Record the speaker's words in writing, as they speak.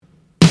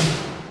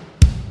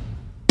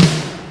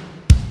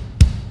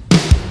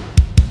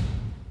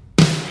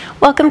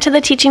Welcome to the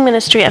teaching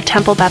ministry of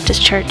Temple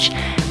Baptist Church.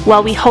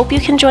 While we hope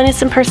you can join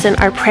us in person,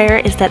 our prayer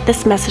is that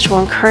this message will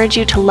encourage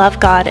you to love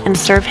God and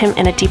serve Him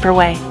in a deeper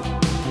way.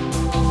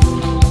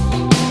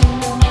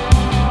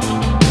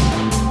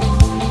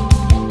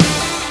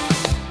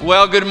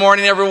 Well, good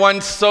morning,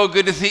 everyone. So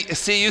good to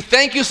see you.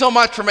 Thank you so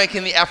much for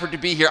making the effort to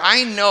be here.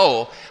 I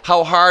know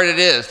how hard it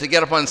is to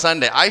get up on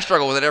Sunday. I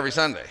struggle with it every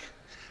Sunday,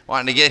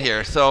 wanting to get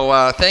here.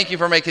 So thank you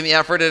for making the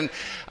effort. And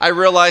I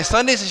realize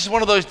Sundays is just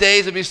one of those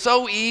days. It'd be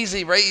so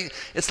easy, right?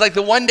 It's like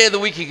the one day of the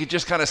week you could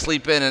just kind of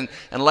sleep in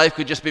and life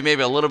could just be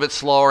maybe a little bit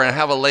slower and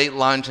have a late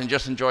lunch and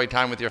just enjoy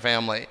time with your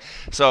family.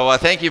 So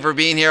thank you for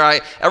being here.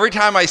 Every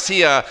time I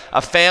see a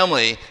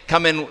family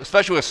come in,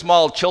 especially with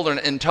small children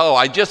in tow,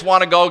 I just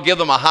want to go give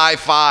them a high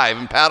five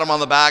and pat them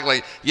on the back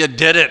like, you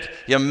did it,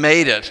 you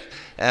made it.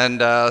 And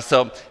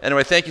so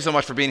anyway, thank you so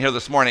much for being here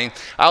this morning.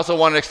 I also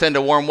want to extend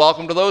a warm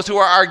welcome to those who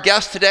are our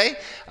guests today.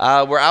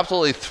 We're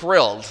absolutely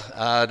thrilled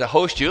to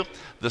host you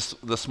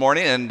this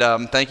morning,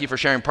 and thank you for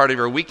sharing part of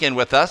your weekend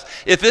with us.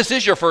 If this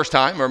is your first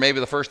time, or maybe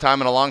the first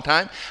time in a long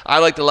time, I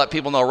like to let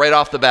people know right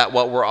off the bat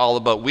what we're all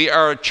about. We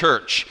are a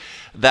church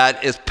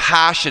that is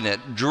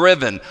passionate,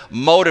 driven,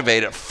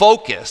 motivated,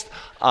 focused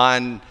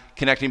on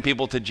connecting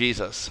people to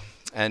Jesus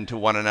and to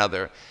one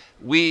another.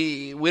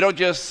 We don't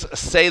just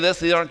say this,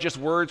 these aren't just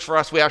words for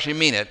us, we actually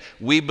mean it.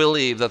 We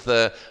believe that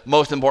the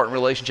most important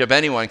relationship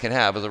anyone can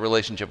have is a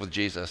relationship with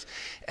Jesus.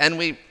 And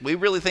we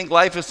really think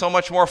life is so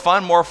much more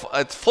fun,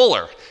 it's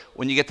fuller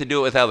when you get to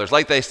do it with others.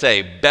 Like they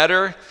say,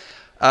 better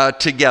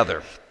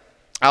together.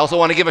 I also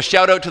want to give a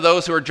shout out to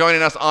those who are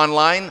joining us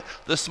online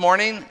this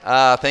morning.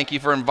 Thank you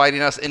for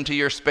inviting us into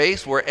your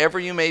space, wherever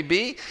you may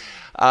be.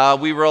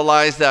 We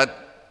realize that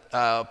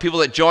people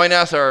that join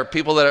us are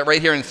people that are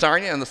right here in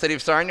Sarnia, in the city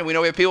of Sarnia. We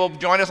know we have people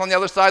join us on the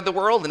other side of the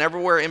world and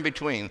everywhere in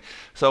between.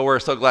 So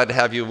we're so glad to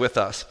have you with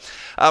us.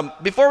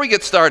 Before we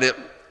get started,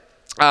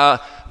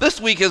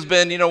 this week has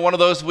been, one of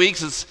those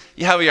weeks.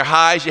 You have your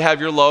highs, you have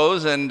your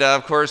lows, and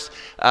of course,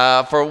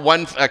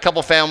 for a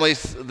couple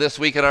families this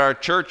week at our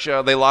church,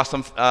 they lost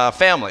some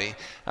family.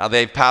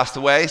 They've passed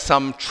away,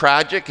 some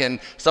tragic, and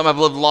some have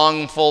lived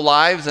long, full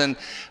lives. And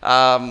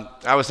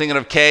I was thinking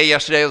of Kay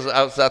yesterday.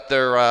 I was at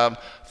their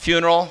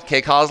funeral,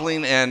 Kay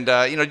Cosling, and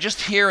just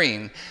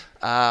hearing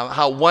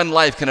how one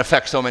life can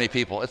affect so many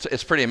people.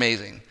 It's pretty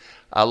amazing,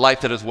 a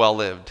life that is well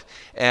lived.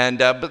 And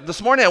but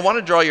this morning I want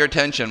to draw your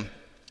attention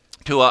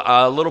to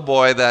a little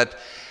boy that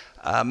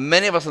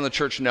many of us in the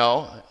church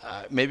know.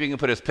 Maybe you can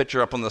put his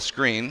picture up on the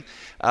screen.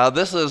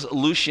 This is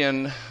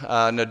Lucien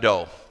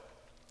Nadeau.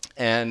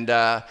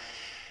 And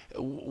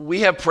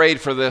we have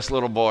prayed for this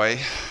little boy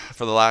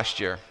for the last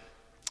year.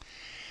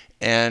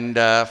 And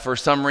for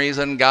some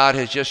reason, God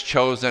has just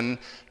chosen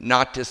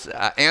not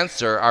to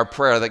answer our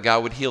prayer that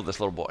God would heal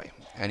this little boy.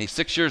 And he's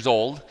 6 years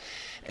old,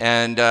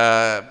 and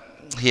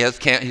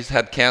he's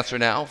had cancer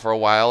now for a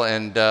while.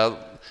 And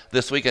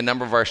this week, a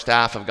number of our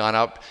staff have gone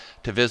up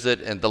to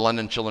visit at the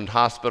London Children's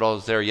Hospital. I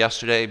was there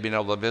yesterday, being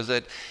able to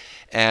visit.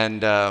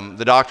 And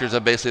the doctors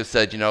have basically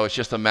said, it's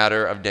just a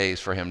matter of days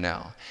for him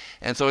now.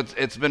 And so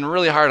it's been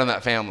really hard on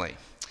that family.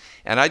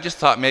 And I just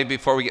thought maybe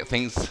before we get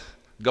things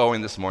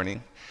going this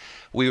morning,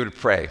 we would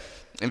pray.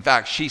 In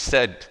fact, she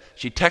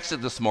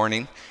texted this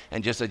morning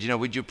and just said,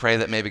 would you pray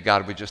that maybe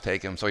God would just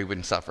take him so he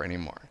wouldn't suffer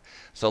anymore?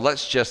 So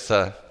let's just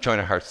join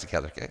our hearts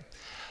together, okay?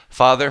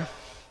 Father,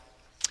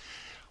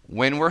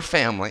 when we're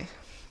family,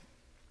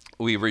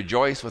 we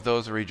rejoice with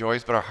those who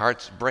rejoice, but our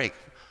hearts break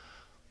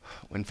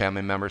when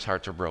family members'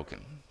 hearts are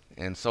broken.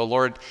 And so,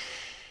 Lord,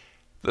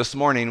 this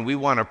morning we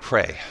want to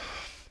pray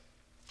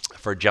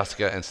for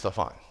Jessica and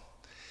Stefan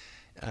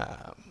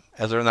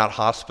as they're in that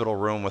hospital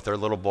room with their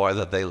little boy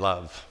that they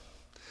love.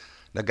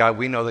 Now, God,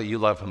 we know that you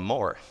love him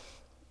more,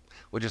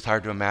 which is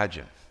hard to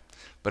imagine,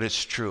 but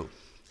it's true.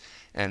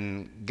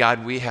 And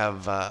God, we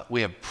have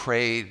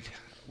prayed,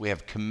 we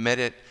have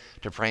committed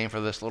to praying for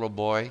this little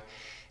boy,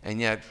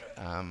 and yet,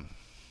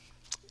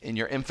 in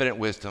your infinite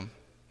wisdom,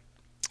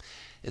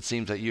 it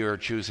seems that you are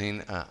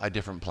choosing a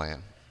different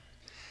plan.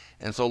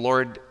 And so,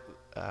 Lord,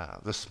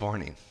 this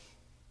morning,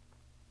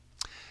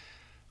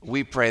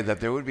 we pray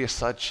that there would be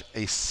such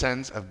a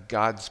sense of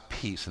God's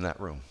peace in that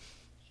room,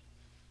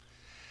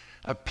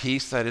 a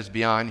peace that is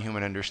beyond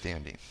human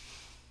understanding.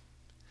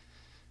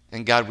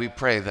 And God, we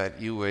pray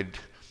that you would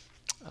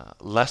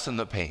lessen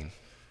the pain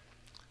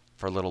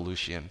for little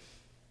Lucien.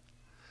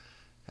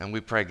 And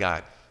we pray,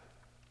 God,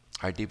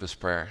 our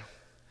deepest prayer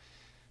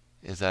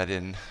is that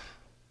in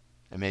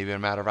maybe a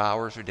matter of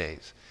hours or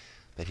days,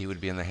 that he would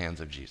be in the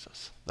hands of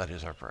Jesus. That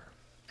is our prayer.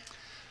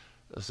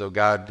 So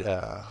God,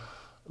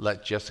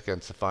 let Jessica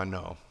and Stefan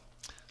know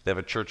they have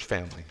a church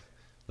family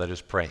that is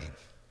praying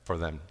for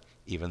them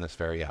even this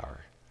very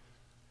hour.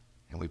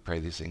 And we pray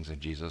these things in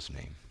Jesus'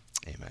 name.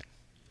 Amen.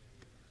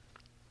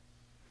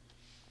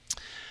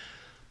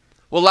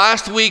 Well,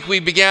 last week we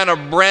began a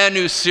brand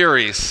new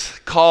series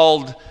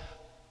called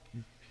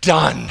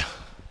Done.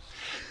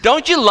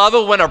 Don't you love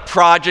it when a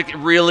project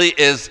really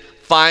is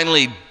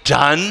finally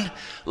done?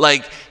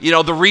 Like,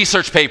 the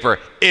research paper,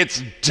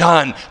 it's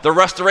done. The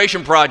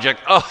restoration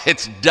project,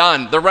 it's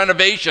done. The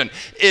renovation,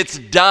 it's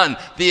done.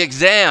 The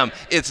exam,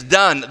 it's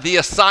done. The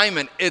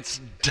assignment,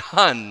 it's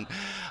done.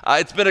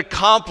 It's been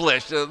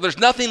accomplished. There's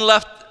nothing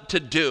left to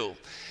do.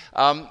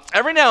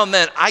 Every now and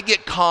then, I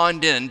get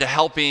conned into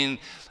helping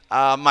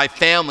my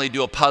family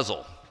do a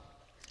puzzle.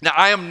 Now,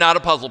 I am not a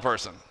puzzle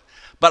person,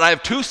 but I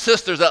have two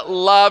sisters that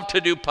love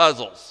to do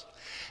puzzles.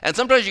 And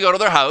sometimes you go to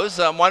their house,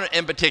 one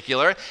in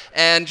particular,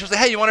 and she'll say,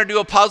 hey, you want to do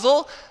a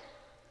puzzle?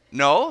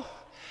 No.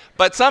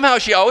 But somehow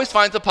she always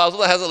finds a puzzle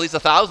that has at least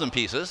 1,000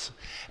 pieces.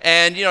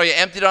 And, you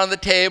empty it on the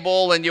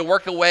table and you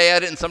work away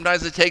at it, and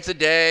sometimes it takes a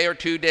day or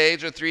 2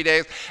 days or 3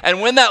 days.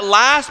 And when that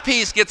last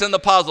piece gets in the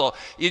puzzle,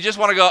 you just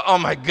want to go, oh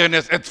my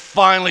goodness, it's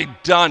finally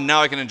done.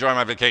 Now I can enjoy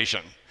my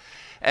vacation.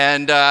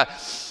 And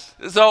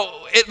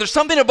there's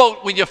something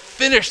about when you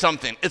finish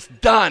something, it's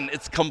done,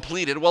 it's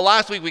completed. Well,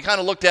 last week we kind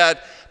of looked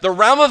at the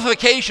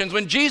ramifications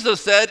when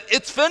Jesus said,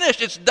 it's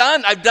finished, it's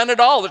done, I've done it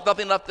all, there's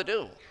nothing left to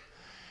do.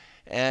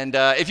 And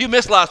if you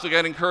missed last week,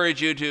 I'd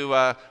encourage you to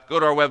go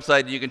to our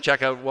website and you can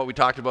check out what we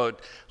talked about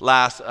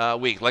last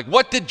week. Like,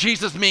 what did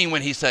Jesus mean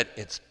when he said,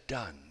 it's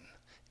done,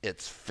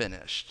 it's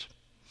finished?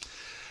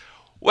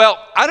 Well,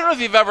 I don't know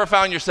if you've ever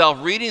found yourself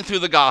reading through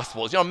the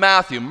Gospels,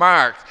 Matthew,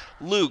 Mark,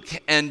 Luke,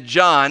 and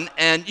John,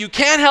 and you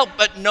can't help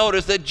but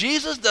notice that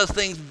Jesus does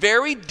things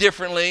very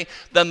differently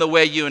than the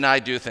way you and I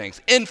do things.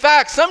 In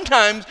fact,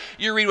 sometimes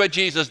you read what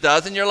Jesus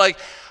does and you're like,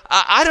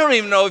 I don't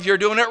even know if you're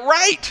doing it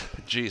right,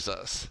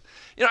 Jesus.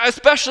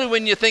 Especially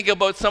when you think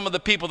about some of the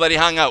people that he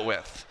hung out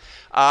with.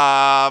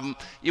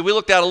 We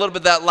looked at a little bit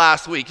of that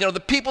last week. The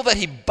people that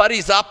he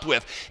buddies up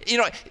with.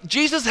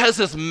 Jesus has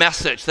this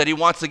message that he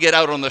wants to get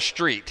out on the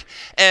street.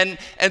 And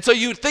so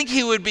you'd think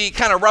he would be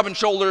kind of rubbing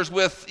shoulders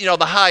with,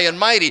 the high and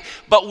mighty.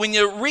 But when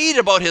you read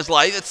about his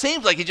life, it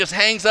seems like he just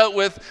hangs out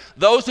with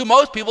those who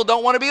most people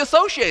don't want to be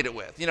associated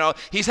with.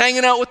 He's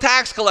hanging out with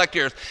tax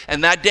collectors.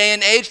 And that day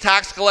and age,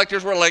 tax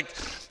collectors were like,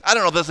 I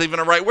don't know if this is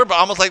even a right word, but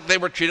almost like they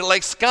were treated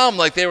like scum,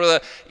 like they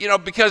were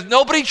because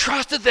nobody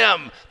trusted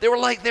them. They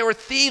were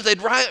thieves.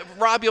 They'd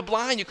rob you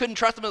blind. You couldn't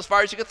trust them as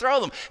far as you could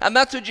throw them. And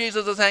that's who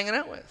Jesus is hanging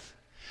out with.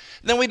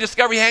 Then we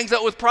discover he hangs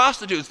out with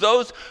prostitutes,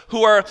 those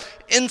who are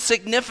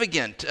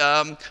insignificant,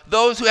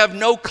 those who have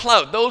no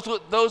clout, those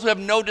who have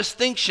no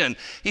distinction.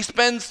 He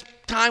spends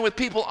time with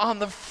people on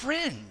the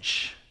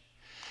fringe.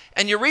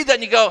 And you read that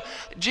and you go,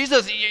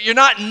 Jesus, you're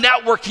not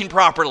networking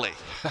properly.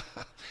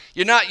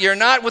 You're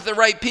not with the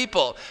right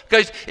people.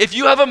 Because if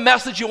you have a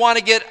message you want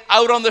to get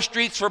out on the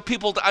streets for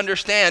people to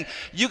understand,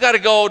 you got to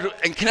go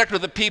and connect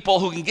with the people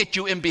who can get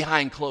you in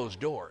behind closed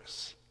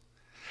doors.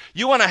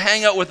 You want to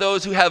hang out with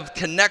those who have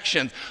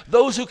connections,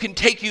 those who can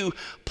take you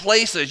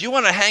places. You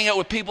want to hang out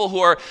with people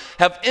who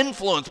have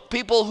influence,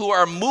 people who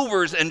are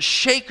movers and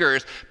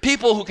shakers,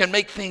 people who can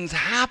make things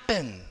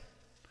happen.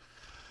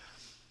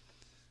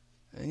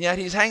 And yet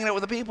he's hanging out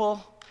with the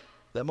people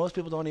that most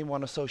people don't even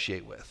want to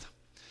associate with.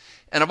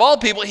 And of all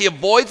people, he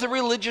avoids the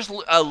religious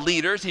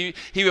leaders. He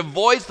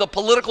avoids the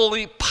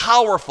politically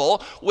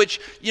powerful,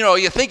 which,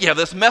 you think you have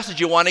this message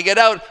you want to get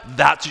out.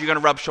 That's who you're going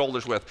to rub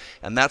shoulders with.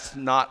 And that's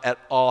not at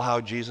all how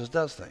Jesus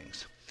does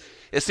things.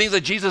 It seems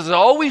that Jesus is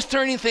always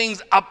turning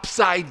things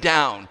upside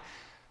down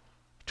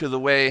to the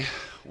way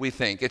we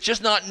think. It's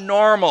just not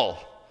normal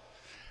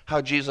how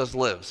Jesus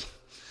lives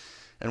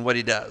and what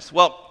he does.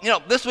 Well,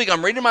 this week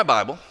I'm reading my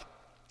Bible.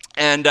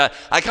 And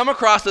I come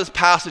across this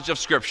passage of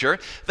Scripture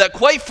that,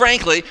 quite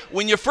frankly,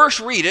 when you first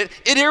read it,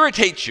 it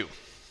irritates you.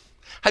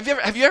 Have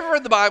you ever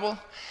read the Bible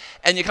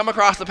and you come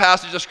across the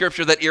passage of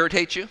Scripture that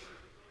irritates you?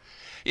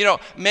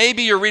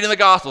 Maybe you're reading the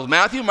Gospels,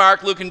 Matthew,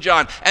 Mark, Luke, and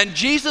John, and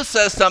Jesus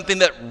says something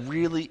that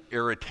really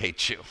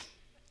irritates you.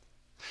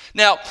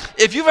 Now,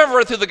 if you've ever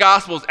read through the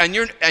Gospels and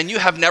you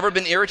have never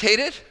been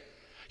irritated,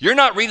 you're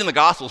not reading the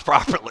Gospels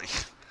properly,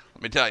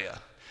 let me tell you.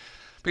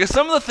 Because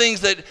some of the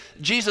things that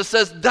Jesus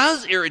says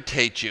does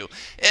irritate you.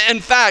 In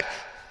fact,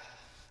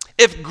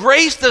 if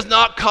grace does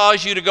not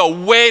cause you to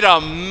go, wait a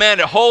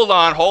minute, hold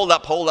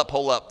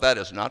up, that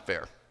is not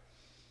fair.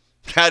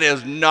 That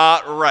is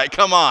not right.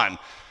 Come on.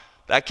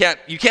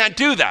 You can't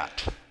do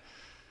that.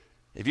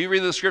 If you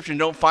read the Scripture and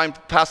don't find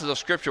passages of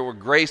Scripture where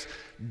grace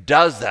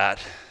does that,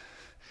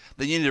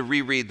 then you need to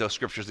reread those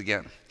Scriptures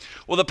again.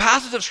 Well, the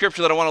passage of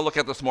Scripture that I want to look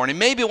at this morning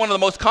may be one of the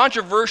most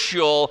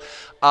controversial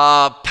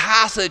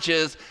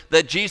passages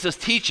that Jesus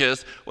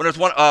teaches when it's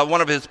one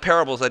of his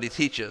parables that he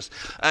teaches.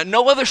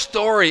 No other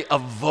story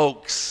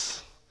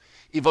evokes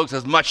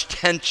as much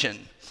tension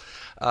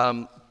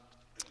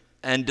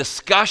and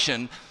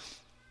discussion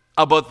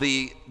about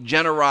the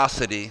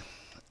generosity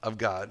of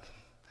God.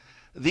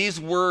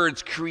 These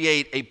words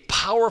create a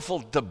powerful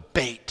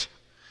debate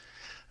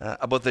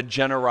about the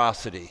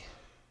generosity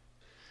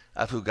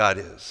of who God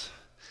is.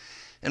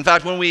 In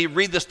fact, when we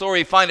read the story,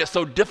 we find it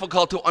so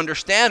difficult to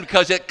understand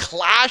because it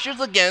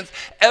clashes against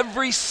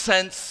every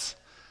sense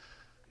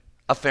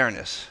of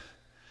fairness.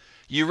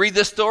 You read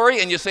this story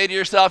and you say to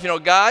yourself,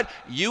 God,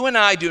 you and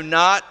I do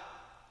not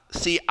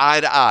see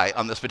eye to eye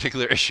on this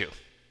particular issue.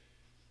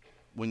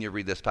 when you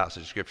read this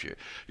passage of Scripture.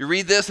 You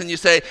read this and you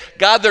say,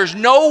 God, there's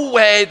no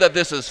way that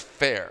this is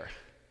fair.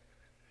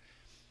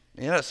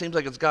 And yet it seems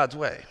like it's God's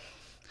way.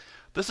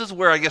 This is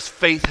where I guess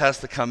faith has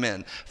to come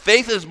in.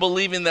 Faith is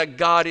believing that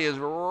God is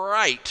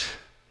right,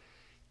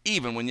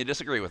 even when you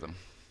disagree with him.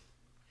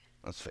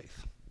 That's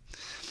faith.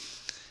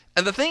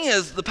 And the thing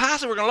is, the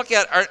passage we're going to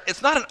look at,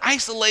 it's not an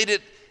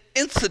isolated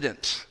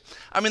incident.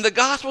 I mean, the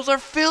Gospels are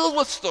filled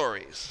with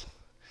stories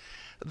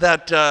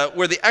that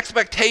where the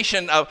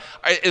expectation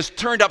is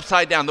turned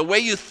upside down. The way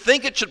you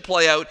think it should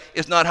play out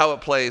is not how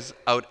it plays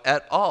out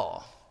at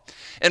all.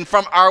 And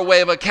from our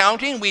way of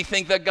accounting, we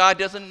think that God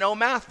doesn't know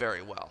math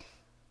very well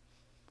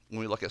when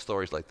we look at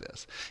stories like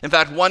this. In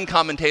fact, one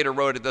commentator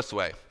wrote it this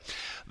way.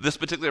 This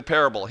particular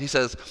parable, he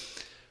says,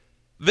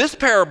 this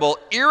parable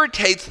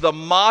irritates the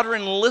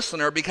modern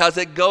listener because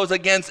it goes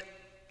against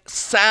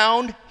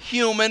sound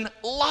human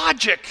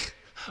logic.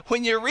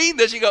 When you read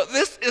this, you go,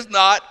 this is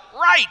not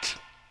right.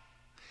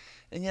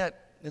 And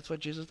yet, it's what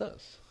Jesus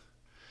does.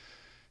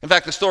 In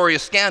fact, the story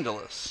is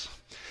scandalous.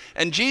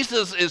 And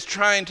Jesus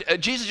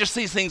just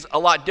sees things a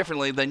lot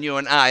differently than you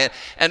and I.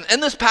 And in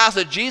this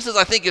passage, Jesus,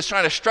 I think, is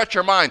trying to stretch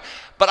our mind.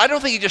 But I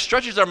don't think he just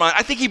stretches our mind.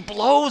 I think he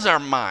blows our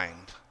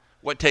mind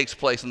what takes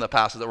place in the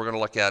passage that we're going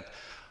to look at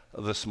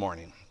this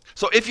morning.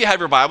 So if you have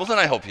your Bibles, and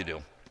I hope you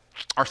do,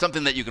 or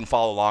something that you can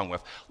follow along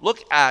with,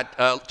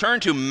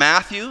 turn to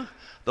Matthew,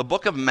 the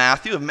book of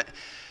Matthew.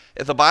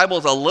 If the Bible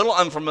is a little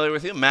unfamiliar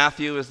with you,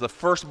 Matthew is the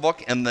first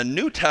book in the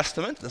New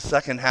Testament, the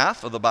second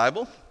half of the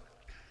Bible.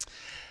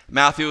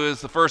 Matthew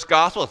is the first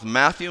gospel. It's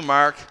Matthew,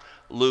 Mark,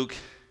 Luke,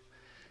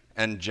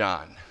 and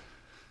John.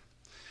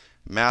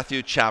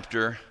 Matthew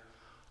chapter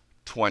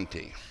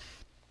 20.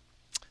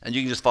 And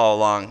you can just follow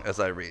along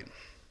as I read.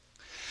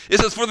 It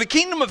says, for the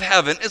kingdom of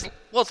heaven it's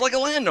like a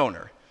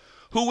landowner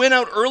who went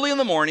out early in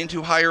the morning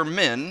to hire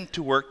men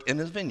to work in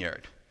his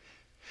vineyard.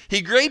 He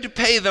agreed to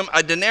pay them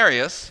a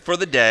denarius for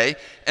the day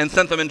and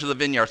sent them into the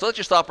vineyard. So let's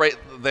just stop right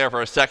there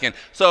for a second.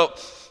 So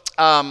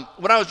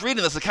when I was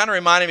reading this, it kind of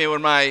reminded me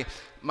when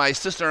my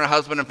sister and her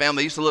husband and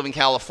family used to live in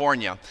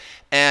California.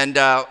 And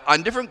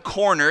on different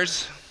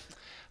corners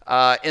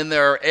in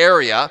their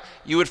area,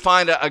 you would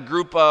find a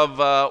group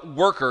of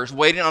workers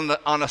waiting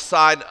on a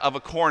side of a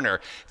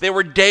corner. They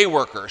were day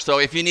workers. So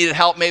if you needed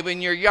help maybe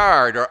in your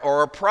yard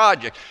or a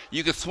project,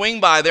 you could swing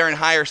by there and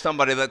hire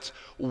somebody that's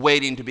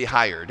waiting to be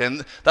hired.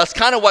 And that's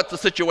kind of what the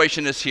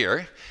situation is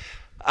here.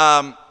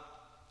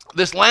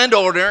 This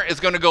landowner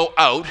is going to go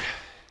out,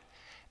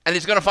 and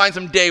he's going to find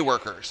some day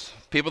workers.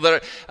 People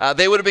that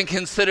they would have been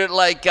considered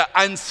like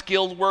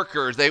unskilled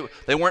workers.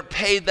 They weren't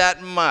paid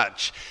that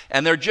much.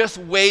 And they're just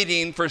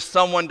waiting for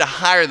someone to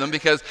hire them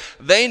because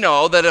they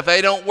know that if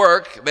they don't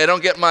work, they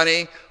don't get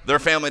money, their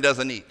family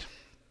doesn't eat.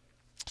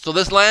 So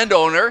this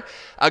landowner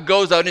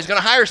goes out and he's going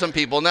to hire some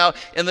people. Now,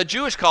 in the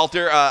Jewish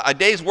culture, a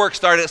day's work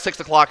started at 6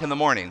 o'clock in the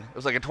morning. It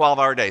was like a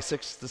 12-hour day,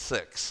 6 to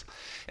 6.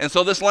 And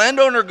so this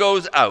landowner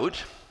goes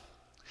out.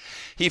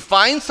 He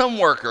finds some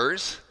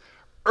workers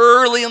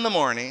early in the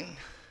morning.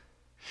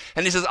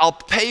 And he says, I'll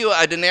pay you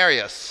a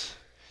denarius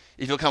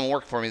if you'll come and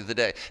work for me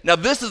today. Now,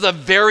 this is a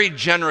very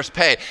generous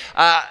pay.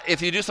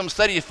 If you do some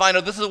study, you find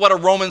out this is what a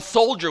Roman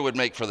soldier would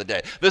make for the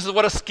day. This is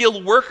what a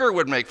skilled worker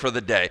would make for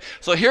the day.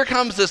 So here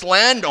comes this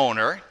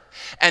landowner,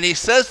 and he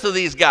says to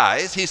these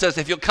guys, he says,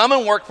 if you'll come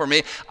and work for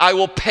me, I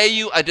will pay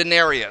you a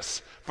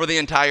denarius for the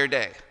entire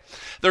day.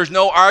 There's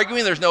no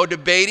arguing. There's no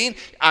debating.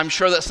 I'm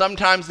sure that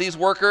sometimes these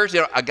workers,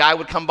 a guy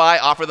would come by,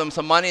 offer them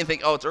some money, and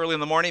think, oh, it's early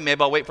in the morning.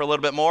 Maybe I'll wait for a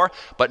little bit more.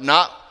 But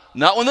not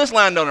when this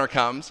landowner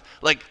comes.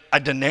 Like, a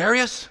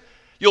denarius?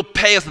 You'll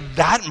pay us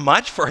that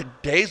much for a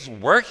day's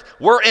work?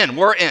 We're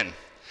in.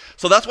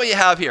 So that's what you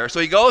have here. So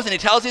he goes and he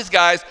tells these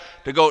guys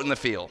to go out in the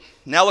field.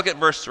 Now look at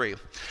verse 3.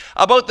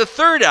 About the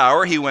third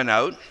hour he went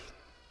out.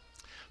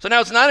 So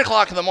now it's 9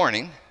 o'clock in the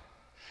morning.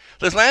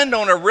 This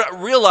landowner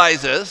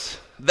realizes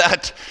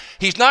that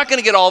he's not going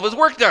to get all of his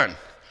work done.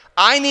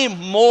 I need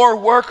more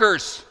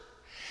workers.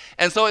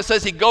 And so it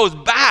says he goes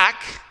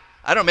back.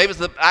 I don't know, maybe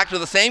it's back to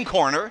the same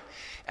corner.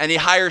 And he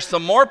hires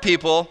some more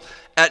people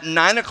at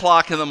 9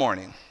 o'clock in the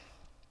morning.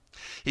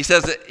 He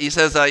says he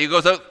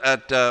goes out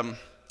at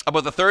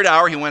about the third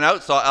hour. He went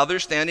out, saw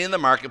others standing in the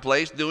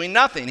marketplace doing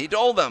nothing. He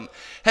told them,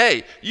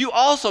 hey, you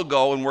also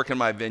go and work in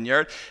my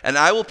vineyard, and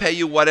I will pay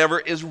you whatever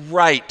is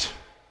right.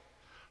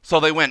 So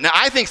they went. Now,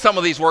 I think some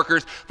of these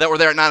workers that were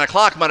there at 9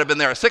 o'clock might have been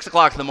there at 6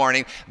 o'clock in the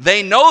morning.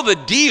 They know the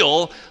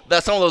deal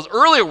that some of those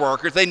earlier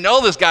workers, they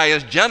know this guy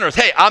is generous.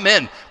 Hey, I'm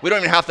in. We don't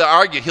even have to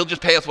argue. He'll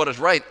just pay us what is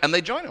right. And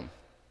they join him.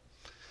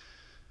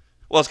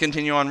 Well, let's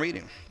continue on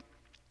reading.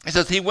 It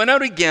says, he went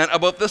out again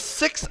about the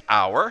 6th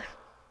hour,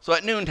 so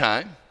at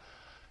noontime.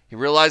 He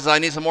realizes, I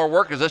need some more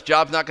workers. This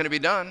job's not going to be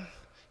done.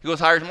 He goes,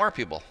 hires more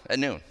people at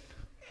noon.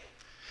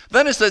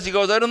 Then it says he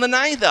goes out in the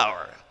 9th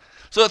hour.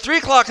 So at 3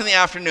 o'clock in the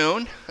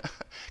afternoon,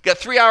 got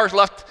 3 hours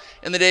left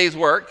in the day's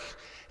work,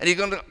 and he's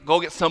going to go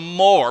get some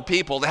more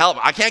people to help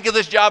him. I can't get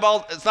this job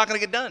it's not going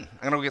to get done.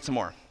 I'm going to go get some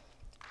more.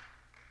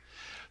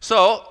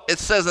 So it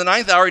says the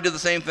 9th hour, he did the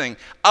same thing.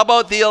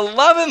 About the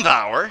 11th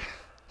hour,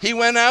 he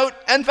went out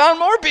and found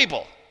more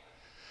people.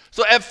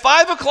 So at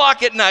 5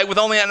 o'clock at night, with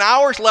only an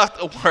hour's left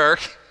of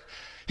work,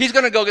 he's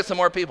going to go get some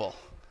more people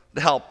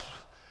to help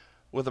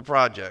with the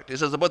project. He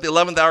says, about the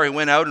 11th hour, he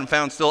went out and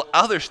found still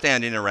others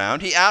standing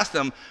around. He asked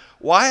them,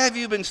 why have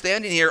you been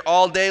standing here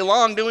all day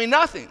long doing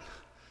nothing?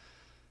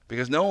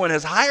 Because no one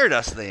has hired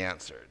us, they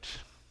answered.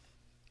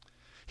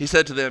 He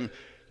said to them,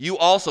 you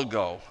also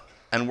go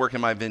and work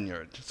in my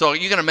vineyard. So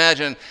you can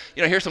imagine,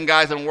 here's some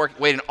guys that have been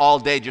waiting all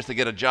day just to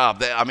get a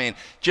job.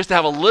 Just to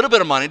have a little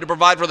bit of money to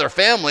provide for their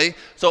family.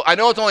 So I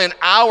know it's only an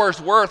hour's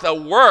worth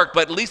of work,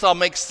 but at least I'll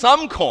make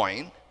some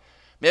coin.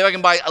 Maybe I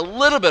can buy a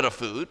little bit of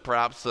food,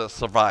 perhaps to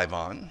survive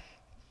on.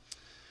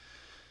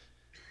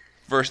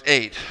 Verse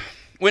 8,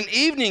 when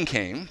evening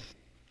came,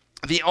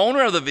 the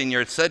owner of the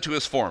vineyard said to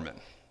his foreman,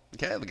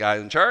 okay, the guy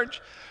in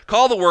charge,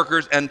 call the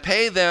workers and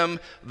pay them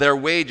their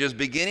wages,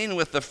 beginning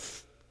with the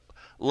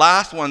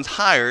last ones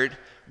hired,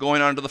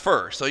 going on to the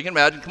first. So you can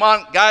imagine, come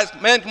on, guys,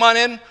 men, come on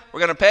in. We're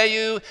going to pay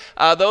you.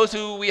 Those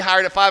who we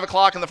hired at 5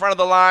 o'clock in the front of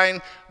the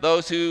line,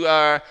 those who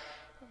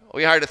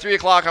we hired at 3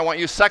 o'clock, I want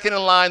you second in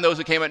line. Those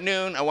who came at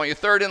noon, I want you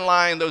third in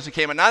line. Those who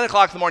came at 9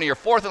 o'clock in the morning, you're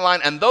fourth in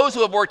line. And those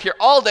who have worked here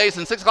all day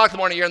since 6 o'clock in the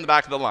morning, you're in the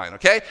back of the line,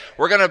 okay?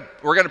 We're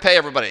gonna pay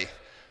everybody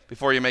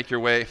before you make your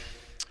way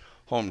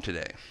home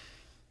today.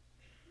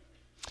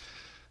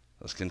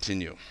 Let's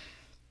continue.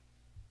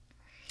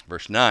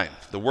 Verse 9,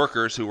 the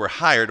workers who were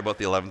hired about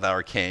the 11th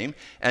hour came,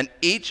 and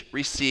each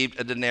received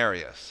a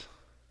denarius.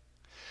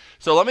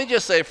 So let me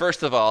just say,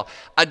 first of all,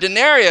 a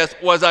denarius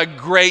was a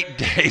great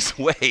day's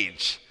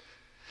wage.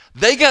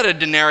 They got a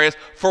denarius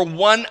for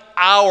 1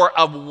 hour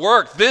of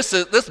work. This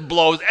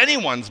blows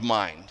anyone's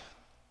mind.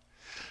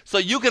 So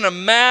you can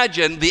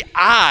imagine the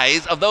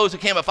eyes of those who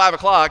came at 5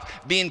 o'clock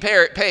being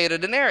paid a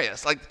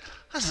denarius. Like,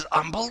 this is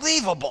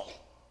unbelievable.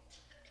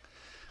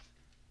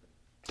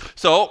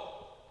 So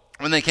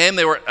when they came,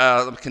 they were,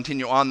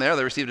 continue on there,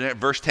 they received it.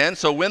 Verse 10,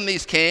 so when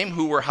these came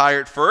who were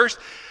hired first,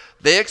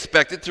 they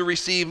expected to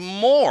receive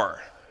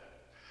more.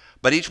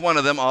 But each one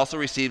of them also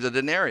received a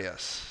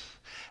denarius.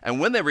 And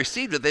when they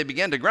received it, they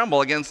began to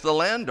grumble against the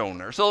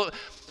landowner. So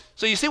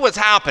you see what's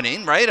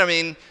happening, right? I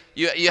mean,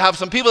 you have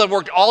some people that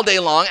worked all day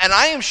long, and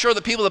I am sure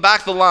the people at the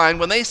back of the line,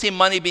 when they see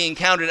money being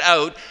counted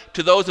out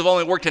to those who've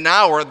only worked an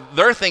hour,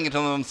 they're thinking to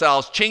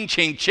themselves, ching,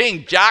 ching,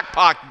 ching,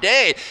 jackpot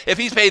day. If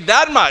he's paid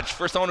that much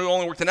for someone who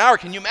only worked an hour,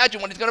 can you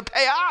imagine what he's going to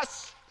pay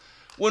us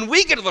when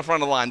we get to the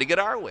front of the line to get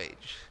our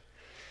wage?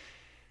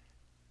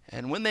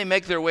 And when they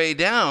make their way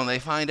down, they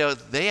find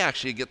out they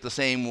actually get the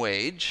same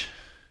wage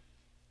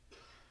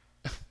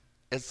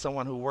as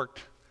someone who worked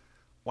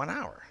 1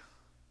 hour.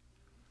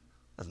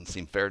 Doesn't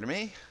seem fair to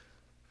me.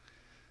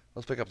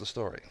 Let's pick up the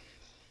story.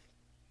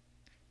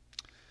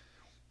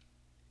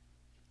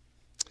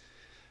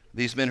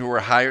 These men who were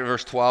hired,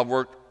 verse 12,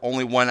 worked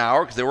only 1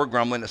 hour because they were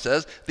grumbling, it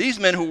says. These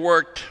men who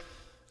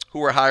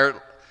were hired,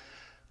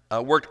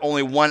 worked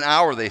only 1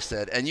 hour, they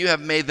said, and you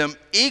have made them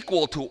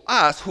equal to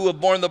us who have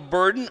borne the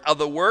burden of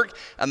the work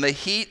and the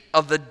heat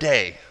of the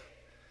day.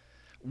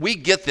 We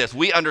get this.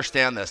 We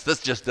understand this. This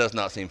just does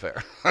not seem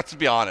fair. Let's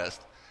be honest.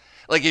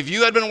 Like if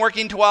you had been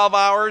working 12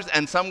 hours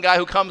and some guy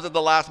who comes at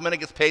the last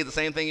minute gets paid the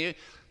same thing you,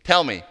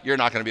 tell me you're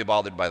not going to be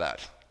bothered by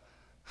that.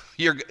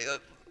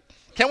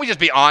 Can't we just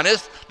be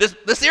honest?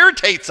 This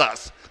irritates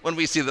us when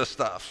we see this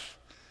stuff.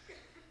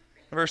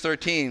 Verse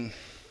 13,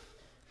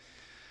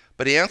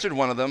 but he answered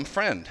one of them,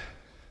 friend,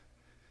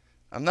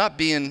 I'm not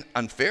being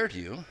unfair to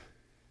you.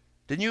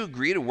 Didn't you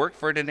agree to work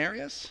for a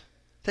denarius?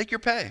 Take your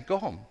pay. Go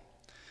home.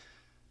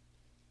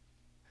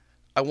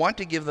 I want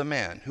to give the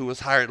man who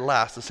was hired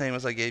last the same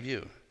as I gave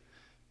you.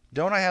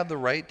 Don't I have the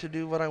right to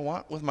do what I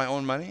want with my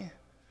own money?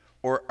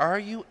 Or are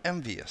you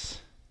envious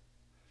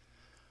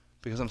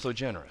because I'm so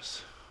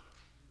generous?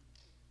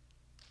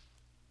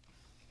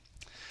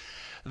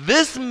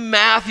 This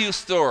Matthew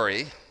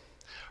story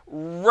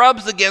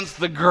rubs against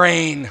the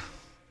grain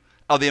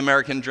of the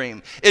American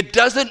dream. It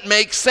doesn't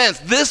make sense.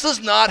 This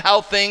is not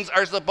how things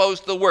are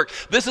supposed to work.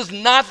 This is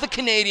not the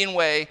Canadian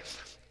way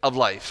of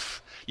life.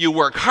 You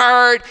work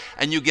hard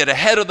and you get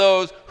ahead of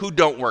those who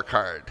don't work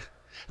hard.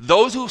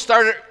 Those who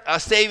started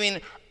saving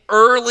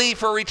early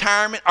for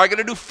retirement are going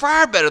to do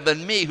far better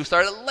than me who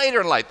started later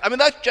in life. I mean,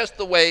 that's just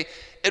the way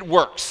it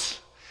works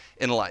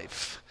in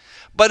life.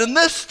 But in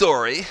this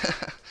story,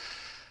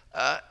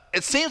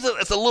 it seems that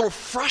it's a little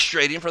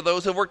frustrating for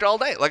those who've worked all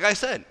day. Like I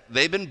said,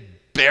 they've been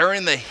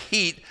bearing the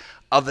heat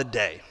of the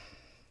day.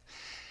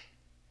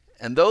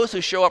 And those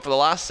who show up for the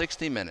last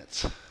 60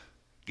 minutes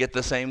get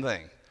the same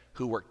thing,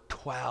 who work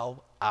 12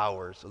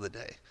 hours of the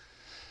day.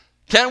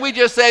 Can't we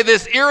just say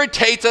this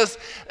irritates us?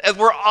 As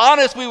we're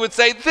honest, we would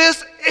say,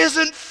 this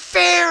isn't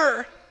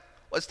fair.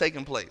 What's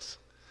taking place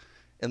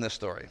in this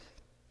story?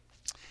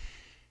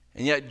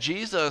 And yet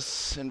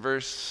Jesus in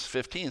verse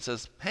 15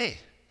 says, hey,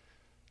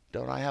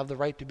 don't I have the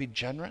right to be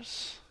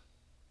generous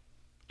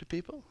to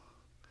people?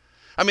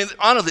 I mean,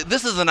 honestly,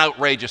 this is an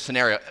outrageous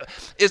scenario.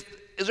 Is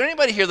there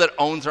anybody here that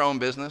owns their own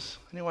business?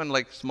 Anyone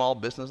like small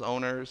business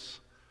owners?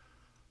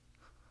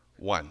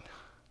 One.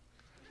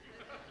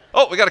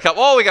 Oh, we got a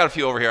couple. Oh, we got a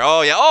few over here.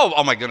 Oh, yeah.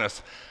 Oh my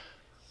goodness.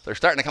 They're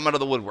starting to come out of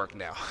the woodwork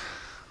now.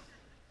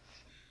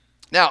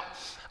 Now,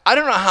 I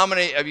don't know how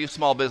many of you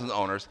small business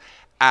owners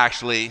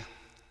actually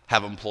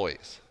have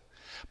employees.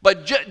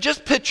 But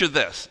just picture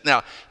this.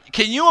 Now,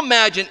 can you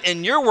imagine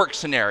in your work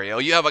scenario,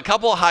 you have a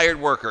couple of hired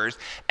workers,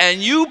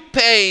 and you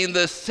paying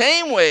the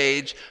same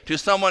wage to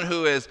someone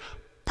who is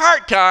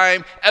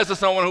part-time as to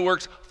someone who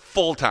works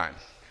full-time?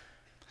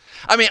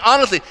 I mean,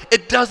 honestly,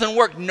 it doesn't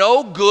work.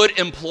 No good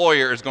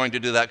employer is going to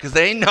do that because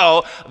they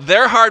know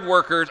their hard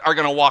workers are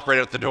going to walk right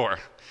out the door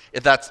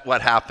if that's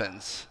what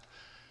happens.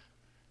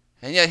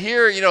 And yet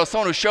here,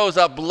 someone who shows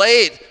up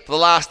late for the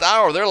last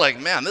hour, they're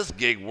like, man, this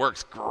gig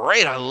works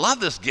great. I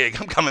love this gig.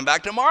 I'm coming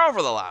back tomorrow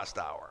for the last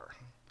hour.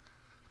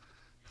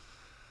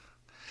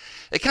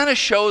 It kind of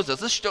shows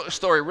us, this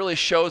story really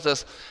shows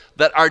us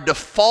that our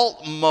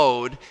default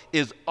mode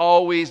is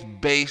always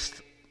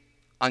based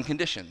on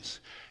conditions.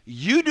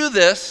 You do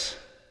this,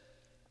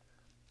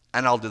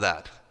 and I'll do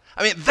that.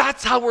 I mean,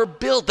 that's how we're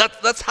built.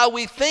 That's how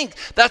we think.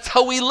 That's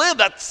how we live.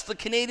 That's the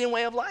Canadian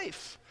way of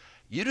life.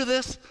 You do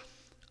this,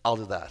 I'll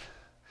do that.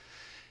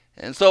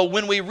 And so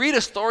when we read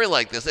a story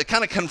like this, it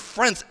kind of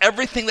confronts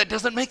everything that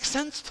doesn't make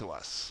sense to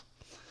us.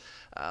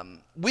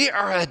 We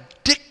are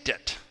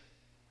addicted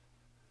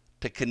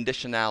to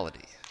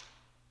conditionality.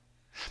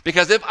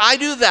 Because if I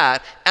do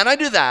that, and I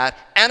do that,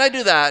 and I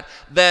do that,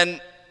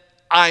 then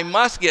I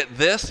must get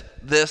this,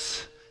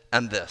 this,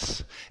 and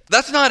this.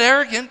 That's not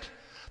arrogant.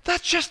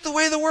 That's just the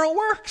way the world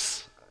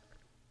works.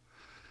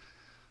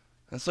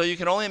 And so you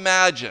can only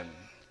imagine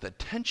the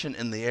tension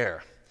in the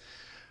air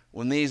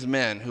when these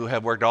men who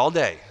have worked all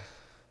day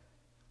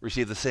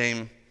receive the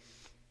same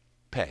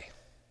pay.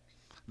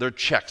 Their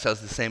checks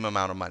has the same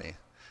amount of money.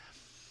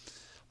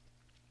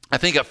 I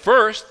think at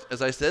first,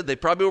 as I said, they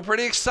probably were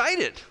pretty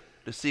excited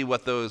to see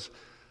what those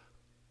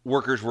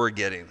workers were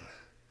getting.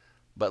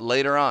 But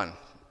later on,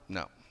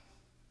 no.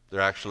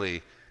 They're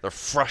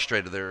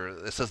frustrated.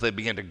 It says they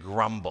began to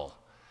grumble.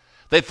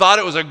 They thought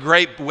it was a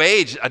great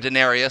wage, a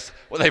denarius,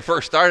 when they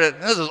first started.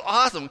 This is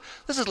awesome.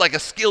 This is like a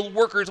skilled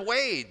worker's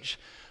wage.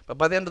 But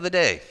by the end of the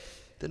day,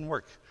 it didn't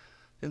work.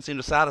 Didn't seem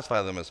to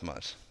satisfy them as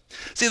much.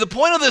 See, the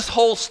point of this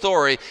whole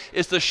story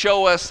is to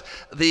show us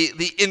the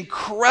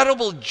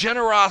incredible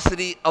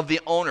generosity of the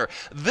owner.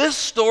 This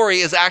story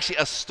is actually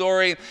a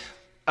story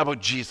about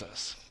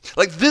Jesus.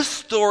 Like, this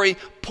story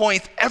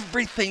points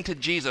everything to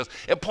Jesus.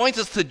 It points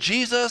us to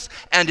Jesus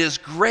and his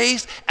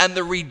grace and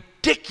the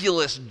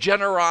ridiculous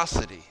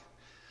generosity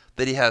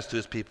that he has to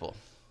his people.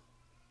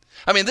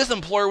 I mean, this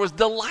employer was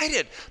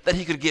delighted that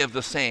he could give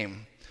the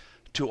same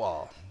to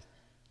all.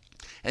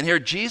 And here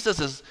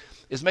Jesus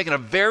is making a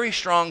very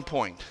strong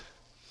point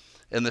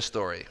in this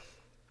story.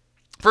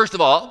 First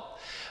of all,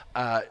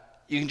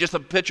 you can just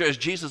picture as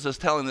Jesus is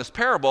telling this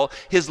parable,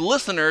 his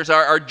listeners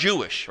are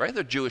Jewish, right?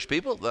 They're Jewish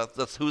people.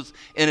 That's who's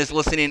in his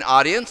listening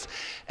audience.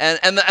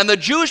 And the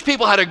Jewish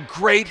people had a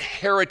great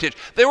heritage.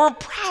 They were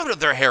proud of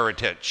their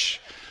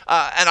heritage.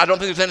 And I don't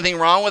think there's anything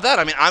wrong with that.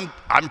 I mean,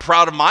 I'm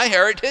proud of my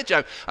heritage.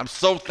 I'm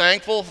so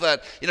thankful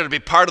that, to be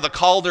part of the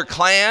Calder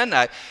clan.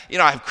 I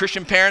have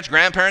Christian parents,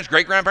 grandparents,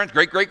 great-grandparents,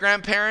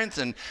 great-great-grandparents,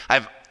 and I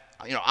have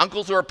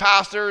uncles who are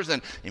pastors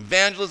and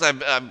evangelists. I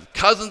have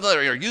cousins that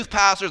are youth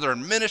pastors or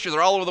in ministry.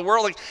 They're all over the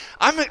world. Like,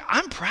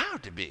 I'm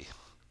proud to be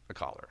a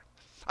Calder.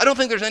 I don't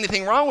think there's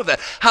anything wrong with that.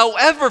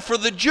 However, for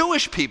the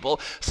Jewish people,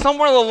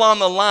 somewhere along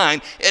the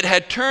line, it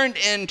had turned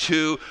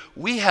into,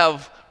 we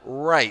have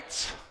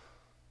rights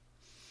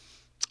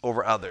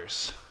over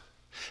others.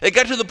 It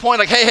got to the point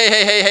like,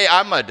 hey,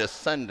 I'm a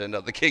descendant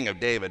of the King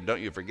of David.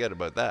 Don't you forget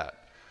about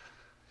that.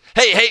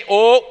 Hey,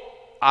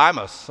 I'm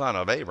a son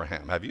of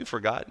Abraham. Have you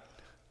forgotten?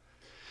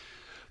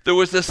 There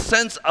was this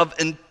sense of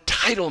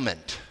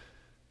entitlement.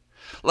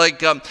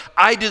 Like,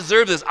 I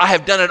deserve this. I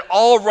have done it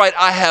all right.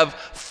 I have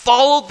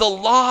followed the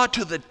law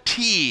to the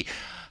T.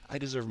 I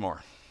deserve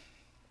more.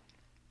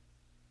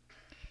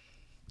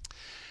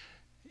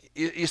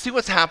 You see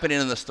what's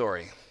happening in the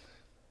story?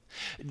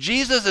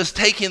 Jesus is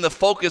taking the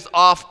focus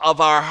off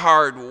of our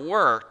hard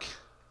work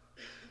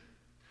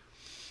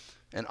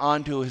and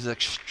onto his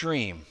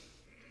extreme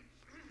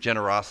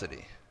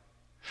generosity.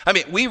 I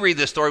mean, we read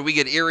this story, we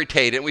get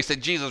irritated, and we say,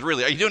 Jesus,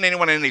 really, are you doing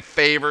anyone any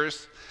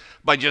favors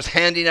by just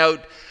handing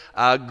out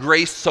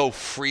grace so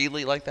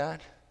freely like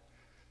that?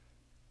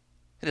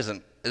 It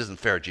isn't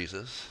fair,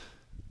 Jesus.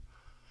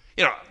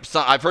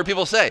 I've heard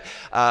people say,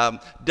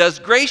 does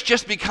grace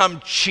just become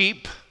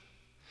cheap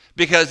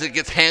because it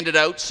gets handed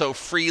out so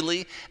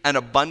freely and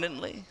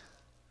abundantly?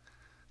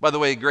 By the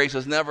way, grace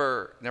is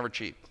never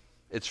cheap.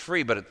 It's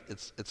free, but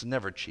it's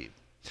never cheap.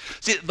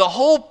 See, the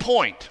whole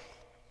point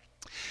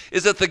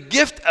is that the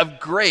gift of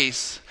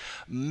grace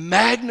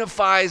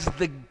magnifies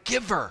the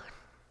giver,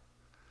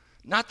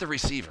 not the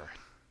receiver.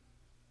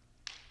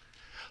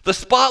 The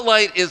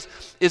spotlight is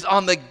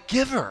on the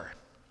giver,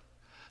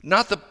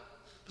 not the...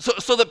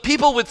 So that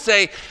people would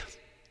say,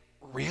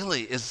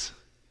 really, is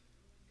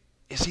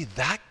he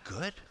that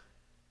good?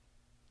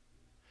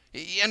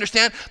 You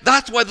understand?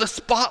 That's why the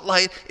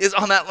spotlight is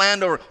on that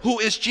landowner. Who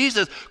is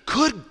Jesus?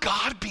 Could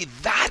God be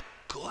that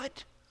good?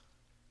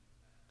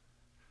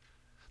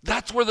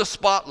 That's where the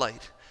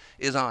spotlight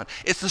is on.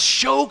 It's to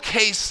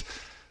showcase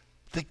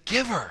the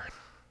giver,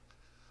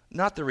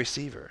 not the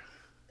receiver.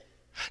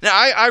 Now,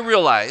 I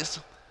realize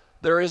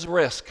there is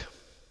risk.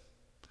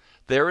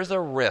 There is a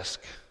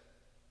risk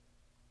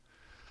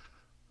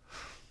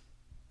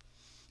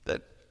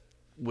that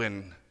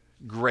when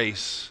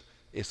grace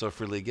is so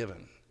freely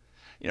given,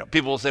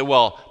 people will say,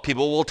 well,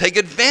 people will take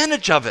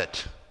advantage of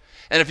it.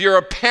 And if you're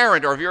a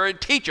parent or if you're a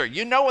teacher,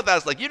 you know what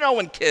that's like. You know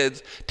when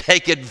kids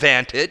take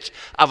advantage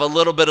of a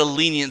little bit of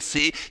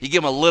leniency, you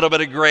give them a little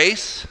bit of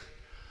grace.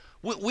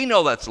 We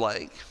know that's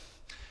like.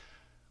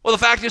 Well, the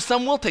fact is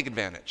some will take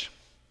advantage.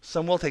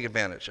 Some will take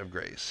advantage of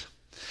grace.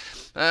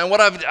 And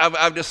what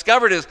I've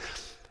discovered is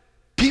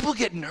people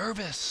get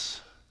nervous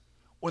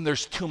when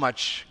there's too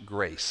much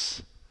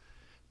grace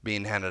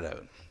being handed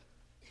out.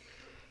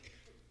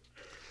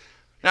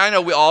 Now, I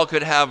know we all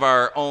could have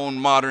our own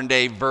modern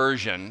day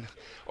version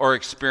or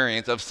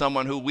experience of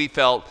someone who we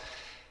felt,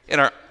 in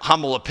our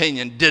humble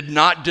opinion, did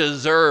not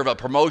deserve a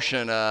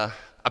promotion, a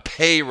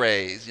pay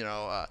raise,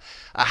 a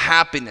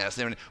happiness.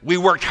 I mean, we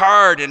worked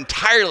hard and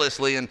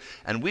tirelessly,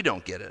 and we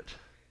don't get it.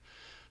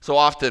 So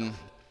often,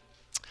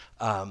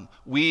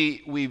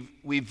 we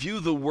view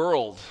the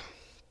world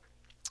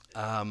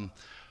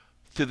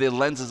through the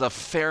lenses of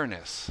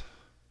fairness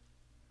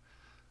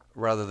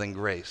rather than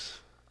grace,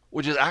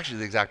 which is actually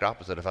the exact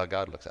opposite of how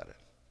God looks at it.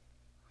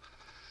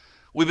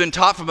 We've been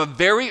taught from a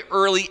very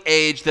early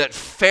age that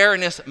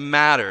fairness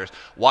matters.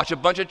 Watch a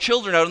bunch of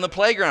children out on the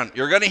playground.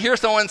 You're going to hear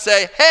someone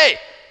say, hey,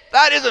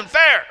 that isn't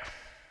fair.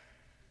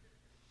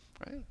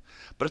 Right?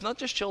 But it's not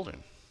just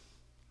children.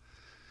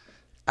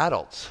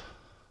 Adults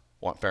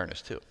want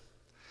fairness too.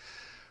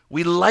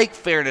 We like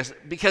fairness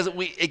because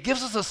it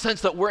gives us a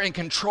sense that we're in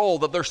control,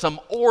 that there's some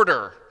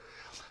order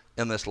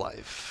in this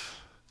life.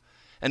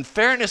 And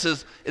fairness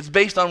is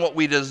based on what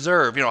we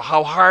deserve,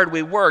 how hard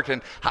we worked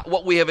and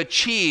what we have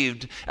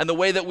achieved and the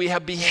way that we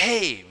have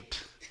behaved.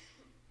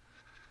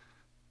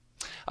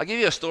 I'll give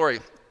you a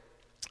story.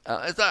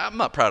 I'm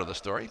not proud of the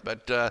story,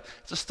 but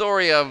it's a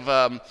story of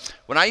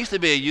when I used to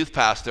be a youth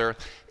pastor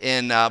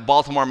in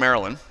Baltimore,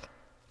 Maryland,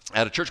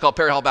 at a church called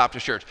Perry Hall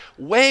Baptist Church.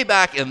 Way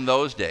back in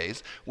those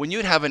days, when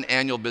you'd have an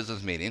annual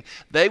business meeting,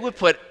 they would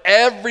put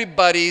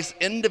everybody's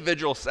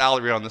individual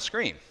salary on the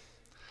screen.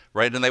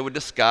 Right, and they would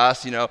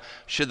discuss,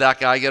 should that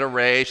guy get a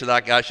raise? Should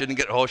that guy should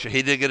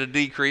he did get a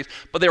decrease?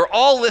 But they were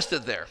all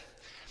listed there.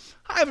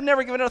 I've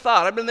never given it a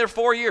thought. I've been there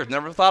 4 years,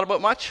 never thought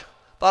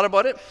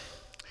about it.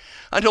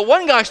 Until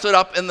one guy stood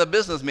up in the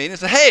business meeting and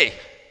said, hey,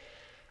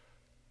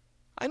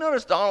 I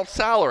noticed Donald's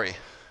salary.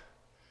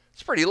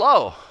 It's pretty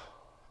low.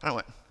 And I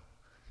went,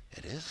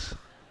 it is?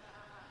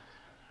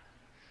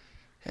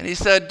 And he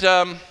said,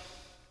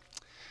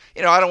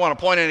 I don't want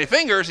to point any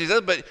fingers, he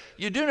said, but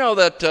you do know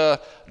that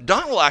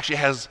Donald actually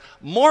has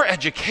more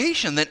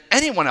education than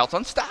anyone else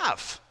on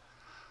staff.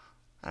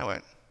 I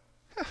went,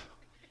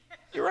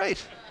 you're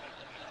right.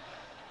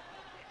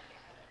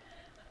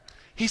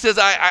 He says,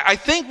 I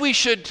think we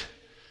should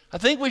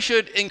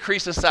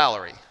increase his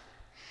salary.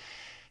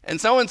 And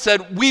someone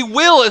said, we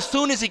will as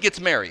soon as he gets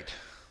married.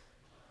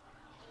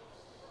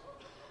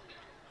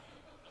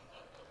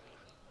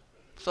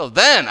 So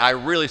then I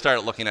really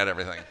started looking at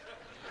everything.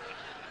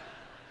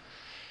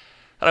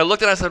 And I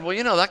looked and I said,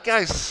 well, that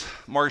guy's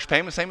mortgage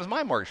payment is the same as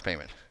my mortgage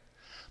payment.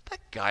 That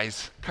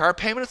guy's car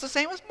payment is the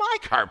same as my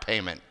car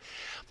payment.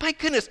 My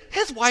goodness,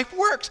 his wife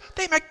works.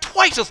 They make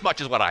twice as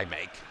much as what I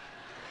make.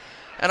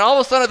 And all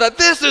of a sudden I thought,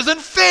 this isn't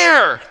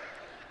fair.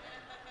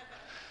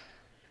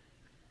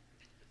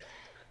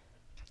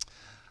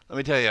 Let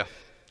me tell you,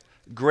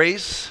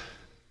 grace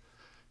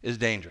is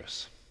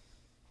dangerous.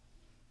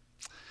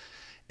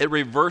 It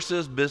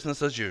reverses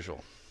business as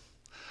usual.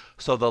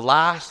 So the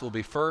last will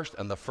be first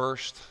and the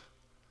first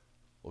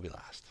will be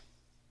last.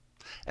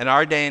 In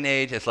our day and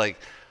age, it's like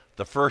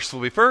the first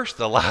will be first,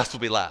 the last will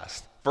be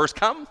last. First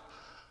come,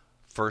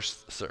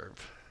 first serve.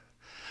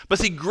 But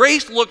see,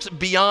 grace looks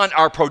beyond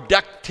our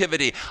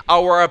productivity,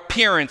 our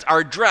appearance,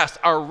 our dress,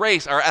 our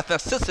race, our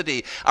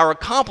ethnicity, our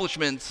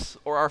accomplishments,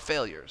 or our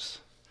failures.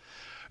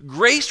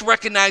 Grace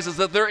recognizes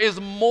that there is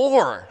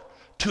more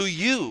to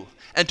you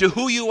and to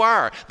who you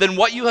are than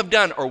what you have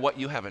done or what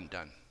you haven't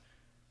done.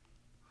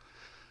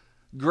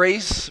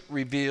 Grace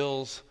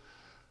reveals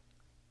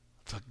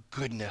the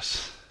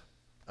goodness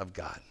of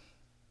God.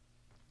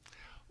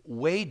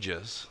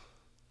 Wages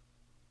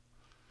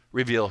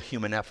reveal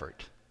human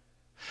effort.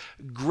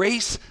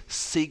 Grace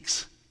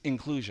seeks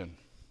inclusion.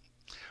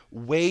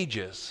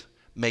 Wages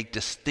make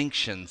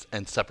distinctions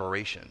and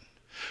separation.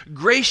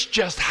 Grace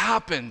just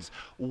happens.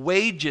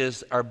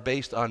 Wages are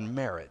based on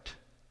merit.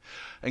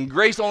 And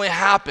grace only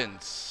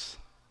happens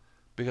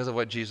because of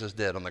what Jesus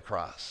did on the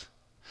cross.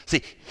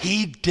 See,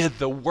 he did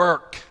the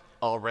work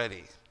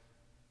already.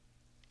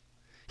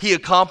 He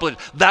accomplished.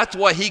 That's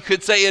why he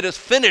could say it is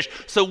finished,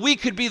 so we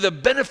could be the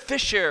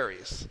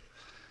beneficiaries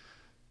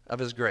of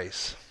his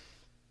grace.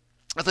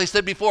 As I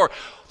said before,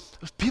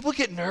 people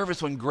get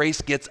nervous when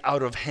grace gets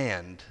out of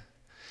hand.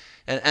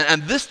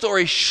 And this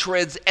story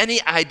shreds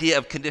any idea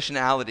of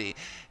conditionality.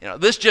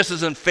 This just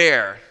isn't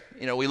fair.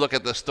 we look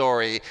at the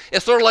story.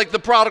 It's sort of like the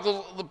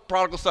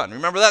prodigal son.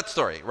 Remember that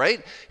story,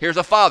 right? Here's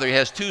a father. He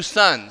has 2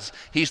 sons.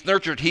 He's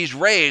nurtured, he's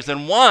raised.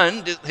 And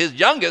one, his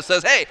youngest,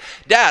 says, hey,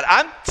 Dad,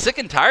 I'm sick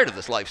and tired of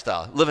this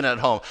lifestyle, living at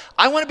home.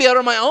 I want to be out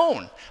on my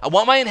own. I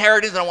want my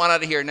inheritance, and I want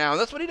out of here now. And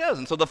that's what he does.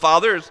 And so the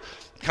father is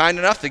kind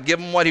enough to give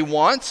him what he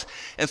wants.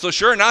 And so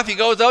sure enough, he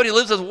goes out, he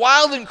lives this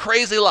wild and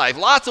crazy life.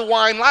 Lots of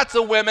wine, lots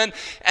of women.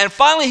 And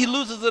finally, he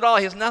loses it all.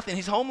 He has nothing.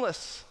 He's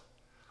homeless,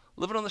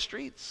 living on the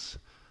streets.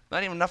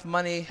 Not even enough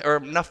money or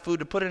enough food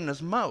to put in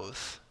his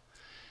mouth.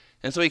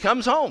 And so he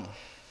comes home.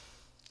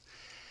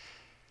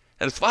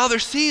 And his father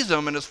sees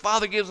him, and his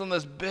father gives him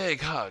this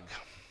big hug.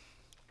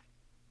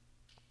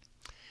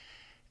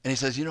 And he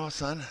says, you know what,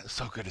 son? It's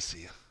so good to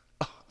see you.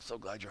 Oh, I'm so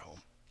glad you're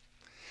home.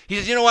 He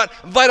says, you know what?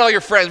 Invite all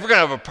your friends. We're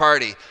going to have a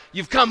party.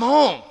 You've come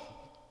home.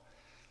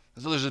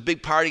 And so there's this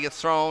big party gets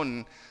thrown,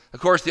 and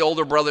of course the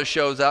older brother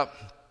shows up.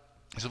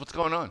 He says, what's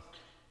going on?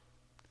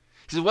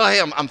 He says, well,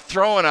 hey, I'm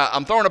throwing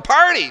a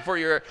party for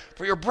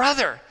your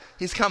brother.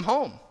 He's come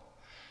home.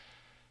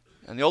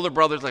 And the older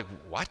brother's like,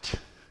 what?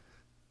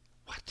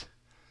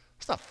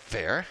 It's not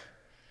fair.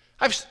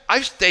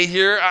 I've stayed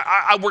here.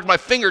 I worked my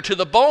finger to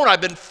the bone.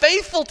 I've been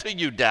faithful to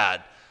you,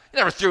 Dad. You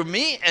never threw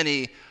me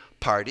any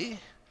party.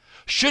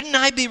 Shouldn't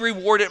I be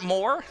rewarded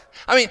more?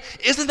 I mean,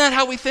 isn't that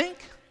how we think?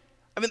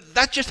 I mean,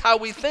 that's just how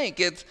we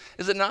think. Is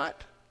it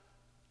not?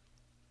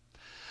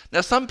 Now,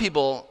 some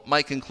people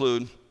might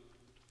conclude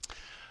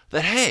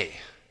that, hey,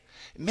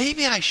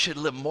 maybe I should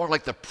live more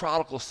like the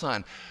prodigal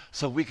son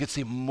so we could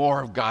see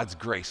more of God's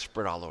grace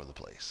spread all over the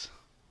place.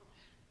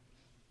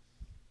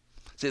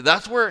 See,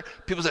 that's where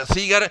people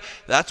say,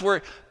 that's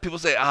where people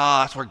say,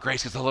 that's where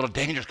grace gets a little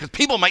dangerous, because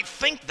people might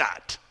think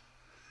that.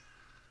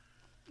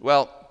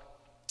 Well,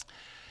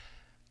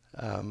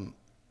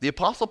 the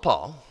Apostle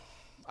Paul,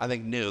 I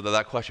think, knew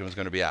that question was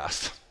going to be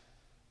asked.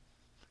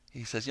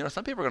 He says,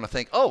 some people are going to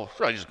think,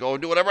 should I just go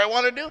and do whatever I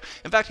want to do?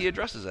 In fact, he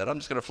addresses that. I'm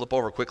just going to flip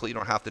over quickly. You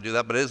don't have to do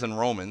that, but it is in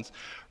Romans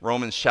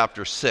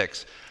chapter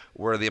 6,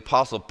 where the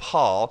Apostle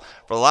Paul,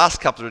 for the last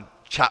couple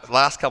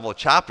of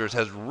chapters,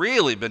 has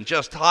really been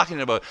just talking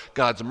about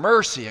God's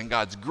mercy and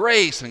God's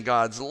grace and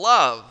God's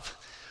love.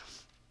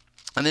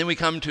 And then we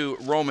come to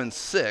Romans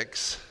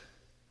 6,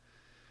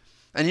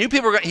 and he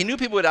knew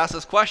people would ask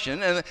this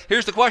question, and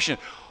here's the question.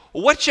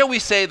 What shall we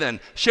say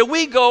then? Shall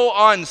we go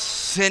on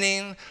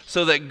sinning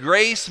so that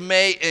grace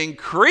may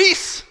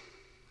increase?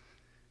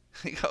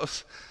 He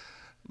goes,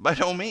 by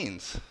no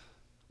means.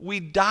 We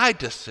died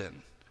to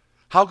sin.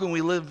 How can we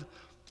live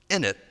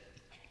in it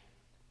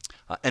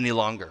any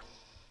longer?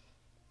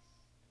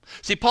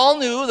 See, Paul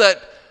knew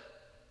that,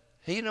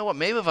 hey, you know what?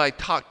 Maybe if I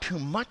talk too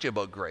much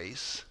about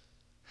grace,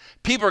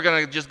 people are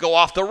going to just go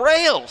off the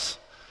rails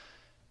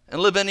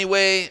and live any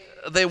way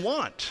they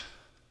want.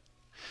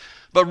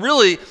 But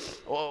really,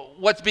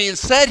 what's being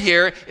said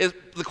here is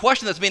the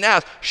question that's being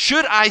asked,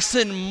 should I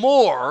sin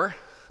more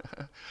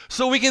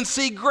so we can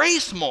see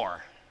grace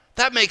more?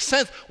 That makes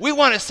sense. We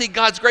want to see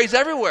God's grace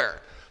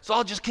everywhere. So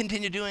I'll just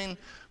continue doing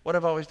what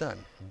I've always done.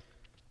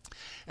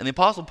 And the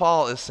Apostle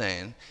Paul is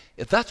saying,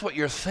 if that's what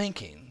you're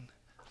thinking,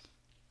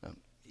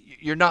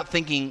 you're not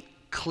thinking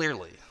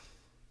clearly.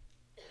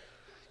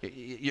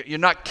 You're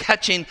not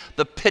catching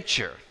the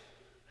picture.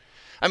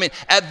 I mean,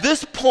 at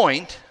this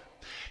point,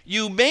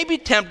 you may be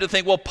tempted to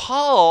think, well,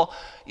 Paul,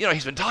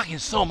 he's been talking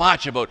so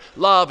much about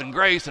love and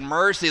grace and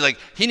mercy, like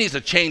he needs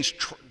to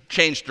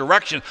change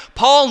direction.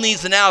 Paul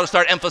needs to now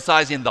start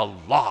emphasizing the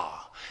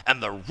law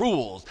and the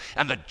rules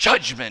and the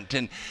judgment.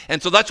 And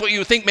so that's what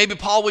you think maybe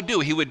Paul would do.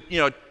 He would,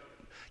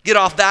 get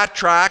off that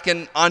track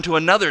and onto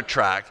another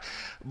track.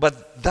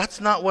 But that's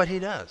not what he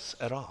does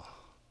at all.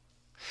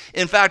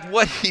 In fact,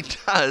 what he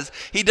does,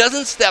 he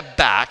doesn't step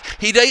back.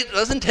 He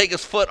doesn't take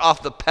his foot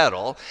off the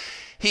pedal.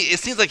 It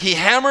seems like he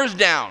hammers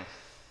down.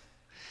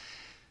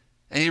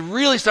 And he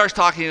really starts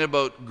talking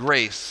about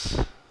grace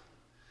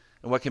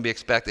and what can be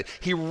expected.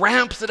 He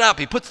ramps it up.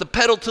 He puts the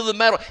pedal to the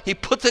metal. He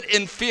puts it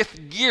in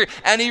 5th gear.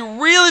 And he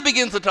really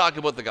begins to talk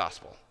about the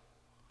gospel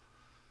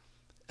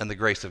and the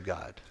grace of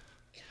God.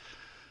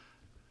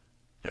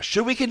 Now,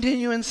 should we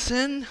continue in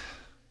sin?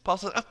 Paul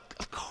says,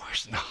 of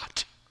course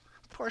not.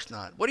 Of course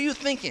not. What are you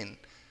thinking?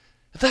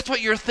 If that's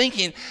what you're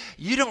thinking,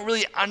 you don't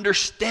really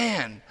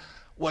understand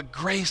what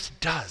grace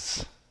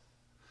does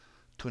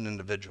to an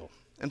individual.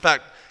 In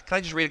fact, can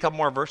I just read a couple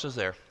more verses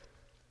there?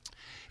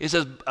 It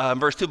says,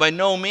 verse 2, by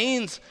no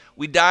means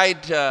we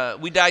died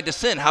to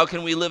sin. How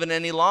can we live in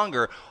any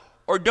longer?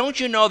 Or don't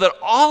you know that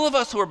all of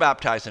us who were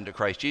baptized into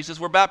Christ Jesus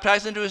were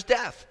baptized into his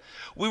death?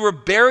 We were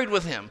buried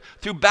with him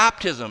through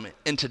baptism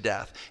into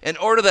death, in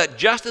order that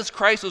just as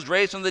Christ was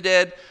raised from the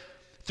dead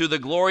through the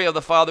glory of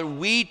the Father,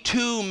 we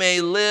too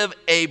may live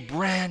a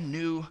brand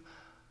new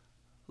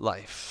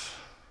life.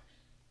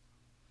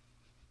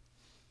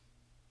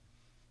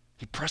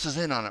 He presses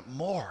in on it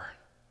more.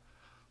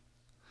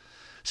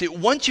 See,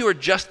 once you are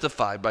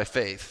justified by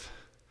faith,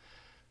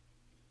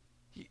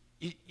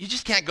 you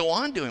just can't go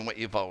on doing what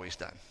you've always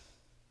done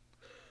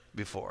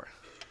before.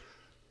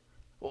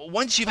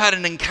 Once you've had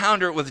an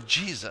encounter with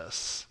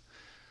Jesus,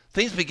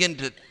 things begin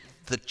to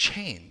the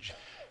change,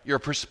 your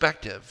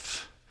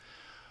perspective.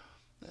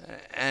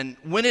 And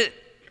when it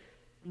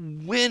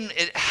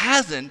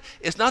hasn't,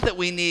 it's not that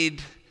we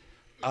need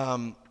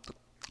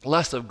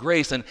less of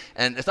grace, and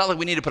it's not like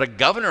we need to put a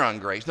governor on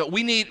grace. No,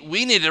 we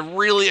need to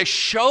really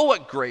show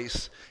what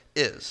grace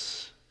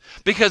is,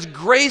 because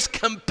grace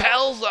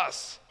compels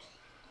us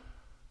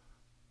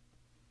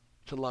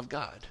to love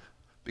God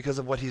because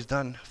of what he's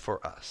done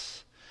for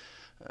us.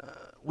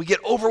 We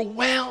get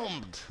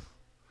overwhelmed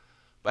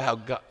by how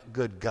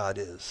good God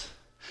is.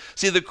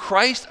 See, the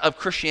Christ of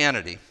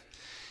Christianity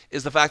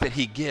is the fact that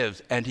he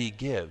gives and he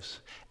gives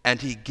and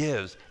he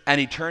gives and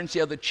he turns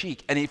the other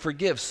cheek and he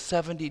forgives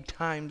 70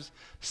 times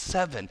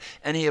 7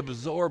 and he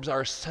absorbs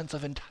our sense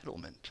of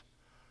entitlement.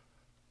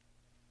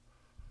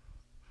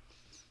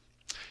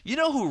 You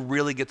know who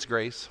really gets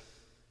grace?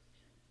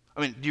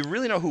 I mean, do you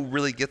really know who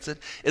really gets it?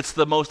 It's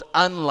the most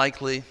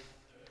unlikely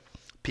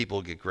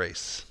people who get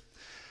grace.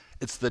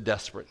 It's the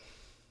desperate.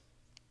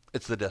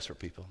 It's the desperate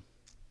people.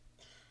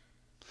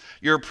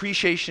 Your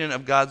appreciation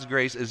of God's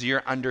grace is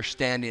your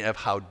understanding of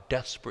how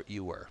desperate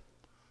you were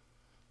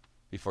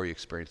before you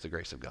experienced the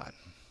grace of God.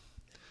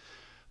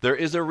 There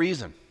is a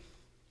reason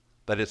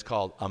that it's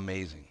called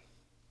amazing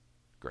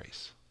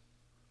grace.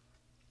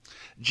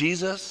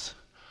 Jesus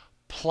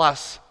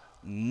plus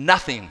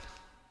nothing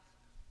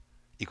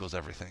equals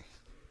everything.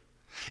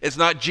 It's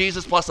not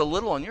Jesus plus a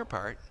little on your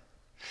part.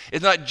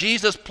 It's not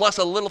Jesus plus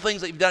a little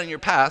things that you've done in your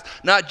past,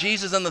 not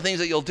Jesus and the things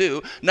that you'll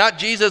do, not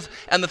Jesus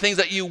and the things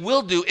that you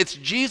will do. It's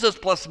Jesus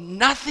plus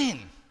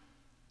nothing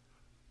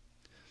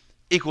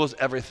equals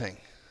everything.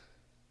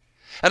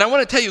 And I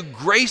want to tell you,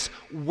 grace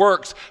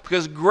works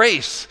because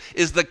grace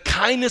is the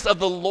kindness of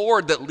the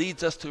Lord that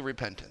leads us to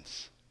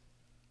repentance,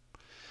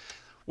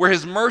 where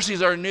his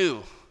mercies are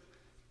new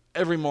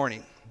every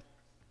morning,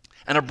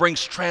 and it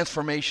brings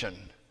transformation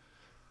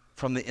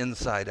from the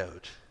inside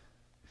out.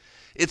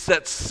 It's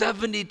that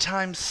 70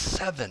 times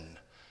 7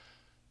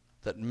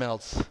 that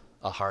melts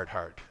a hard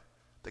heart.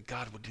 That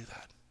God would do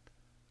that.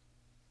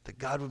 That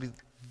God would be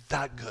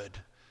that good,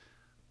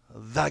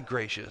 that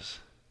gracious.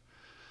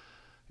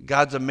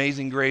 God's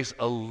amazing grace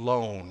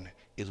alone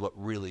is what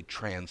really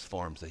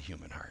transforms the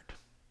human heart.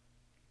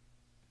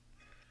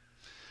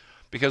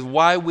 Because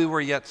while we were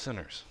yet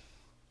sinners,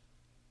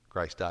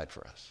 Christ died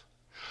for us.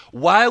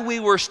 While we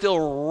were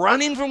still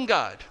running from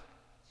God,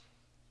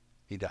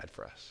 he died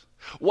for us.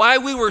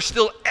 While we were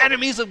still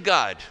enemies of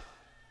God,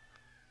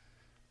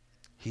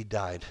 he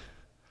died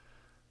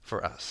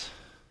for us.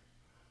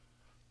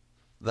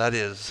 That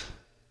is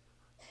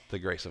the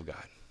grace of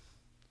God.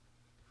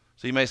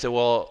 So you may say,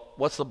 well,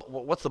 what's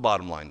the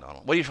bottom line,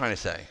 Donald? What are you trying to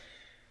say?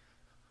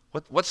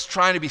 What's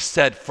trying to be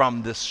said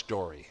from this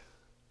story?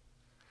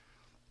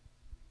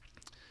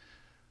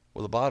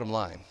 Well, the bottom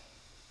line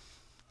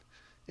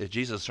is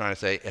Jesus is trying to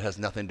say it has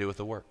nothing to do with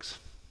the works.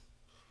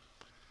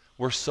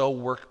 We're so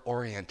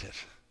work-oriented.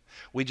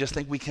 We just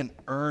think we can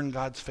earn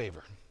God's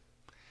favor.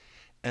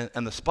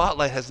 And the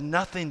spotlight has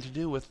nothing to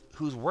do with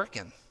who's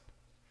working.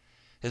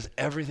 It has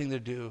everything to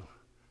do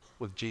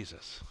with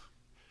Jesus,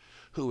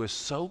 who is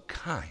so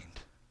kind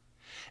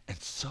and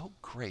so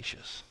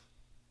gracious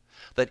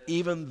that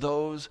even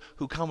those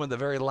who come in the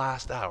very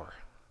last hour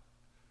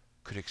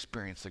could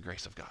experience the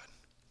grace of God.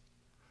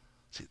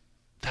 See,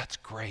 that's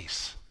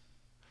grace.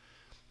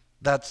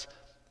 That's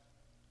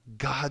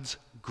God's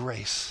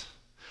grace.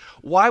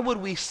 Why would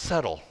we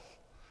settle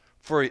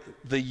for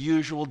the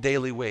usual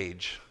daily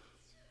wage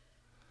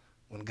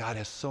when God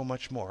has so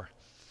much more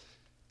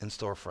in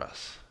store for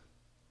us?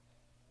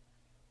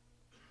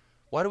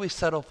 Why do we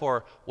settle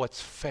for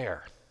what's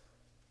fair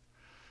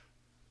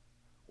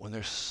when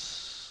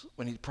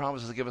he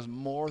promises to give us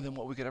more than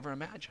what we could ever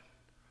imagine?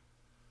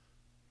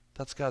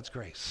 That's God's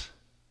grace.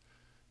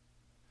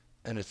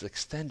 And it's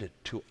extended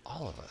to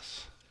all of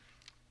us,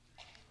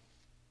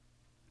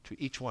 to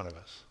each one of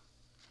us.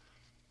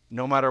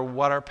 No matter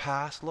what our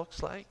past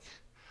looks like,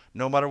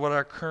 no matter what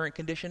our current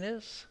condition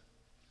is,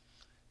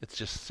 it's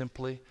just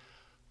simply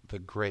the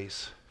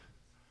grace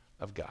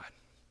of God.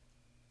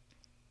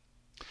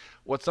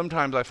 What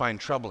sometimes I find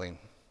troubling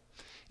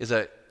is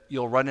that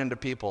you'll run into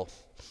people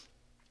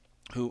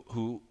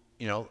who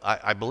you know,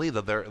 I believe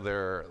that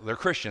they're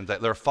Christians,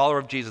 that they're a follower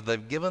of Jesus,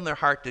 they've given their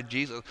heart to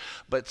Jesus,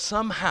 but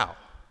somehow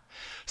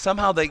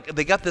they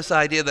got this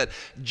idea that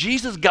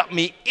Jesus got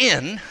me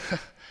in,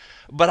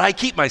 but I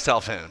keep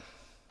myself in.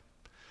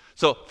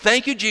 So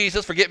thank you,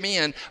 Jesus, for getting me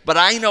in, but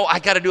I know I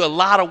got to do a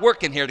lot of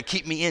work in here to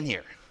keep me in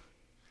here.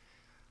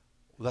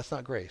 Well, that's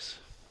not grace.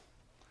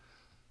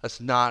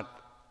 That's not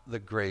the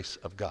grace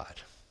of God.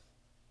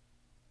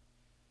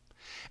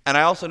 And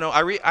I also know,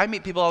 I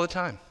meet people all the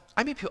time.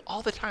 I meet people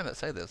all the time that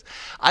say this.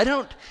 I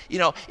don't, you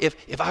know,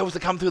 if I was to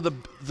come through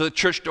the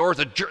church doors,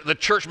 the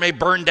church may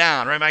burn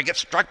down, or I might get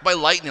struck by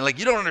lightning. Like,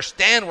 you don't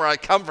understand where I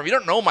come from. You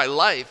don't know my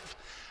life.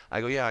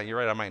 I go, yeah, you're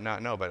right, I might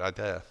not know, but I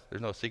tell you,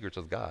 there's no secrets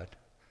with God.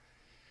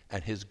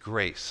 And his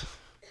grace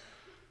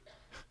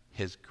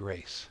is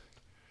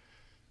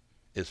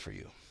for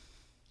you.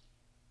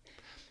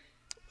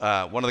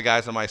 One of the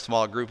guys in my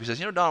small group, he says,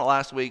 you know, Donald,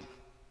 last week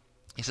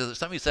He said, there's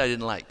something you said I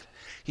didn't like.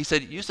 He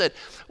said, you said,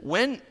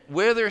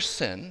 where there's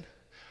sin,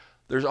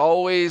 there's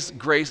always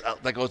grace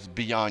that goes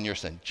beyond your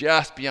sin,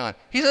 just beyond.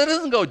 He said, it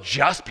doesn't go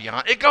just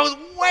beyond. It goes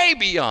way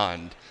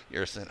beyond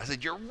your sin. I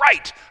said, you're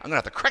right. I'm going to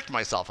have to correct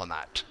myself on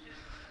that.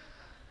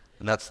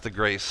 And that's the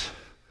grace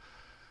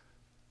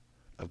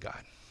of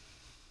God.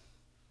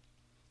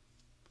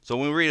 So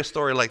when we read a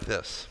story like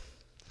this,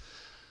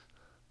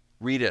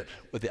 read it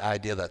with the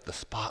idea that the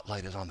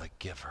spotlight is on the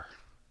giver.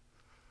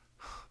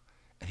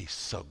 And he's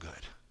so good.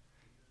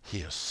 He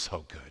is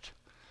so good.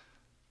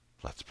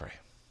 Let's pray.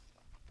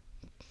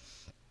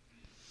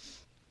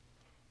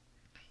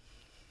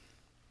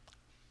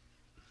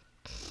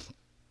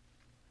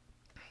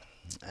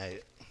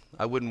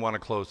 I wouldn't want to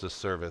close this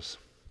service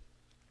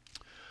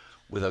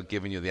without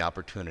giving you the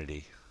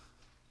opportunity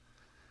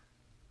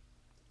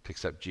to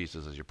accept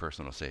Jesus as your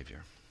personal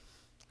Savior.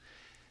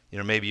 You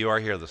know, maybe you are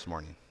here this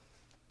morning,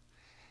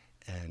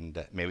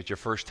 and maybe it's your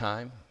first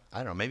time. I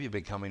don't know, maybe you've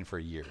been coming for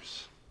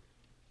years.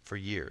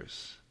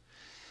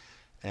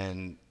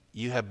 And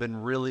you have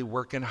been really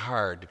working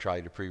hard to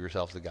try to prove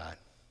yourself to God.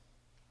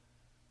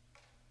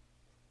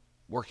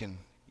 Working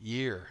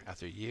year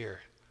after year,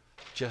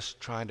 just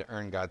trying to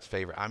earn God's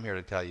favor. I'm here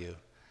to tell you,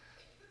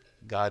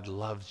 God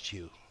loves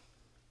you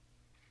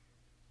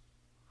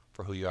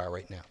for who you are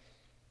right now.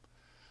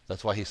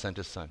 That's why he sent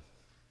his son.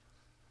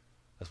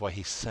 That's why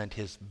he sent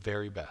his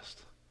very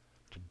best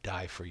to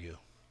die for you.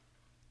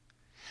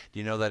 Do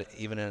you know that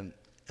even in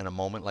a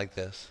moment like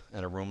this,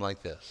 in a room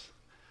like this,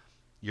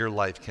 your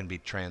life can be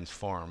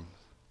transformed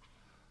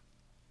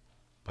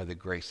by the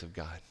grace of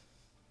God?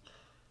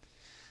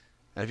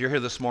 And if you're here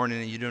this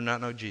morning and you do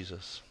not know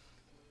Jesus,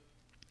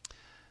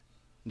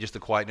 in just the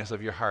quietness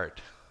of your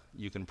heart,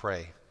 you can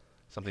pray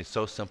something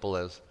so simple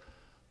as,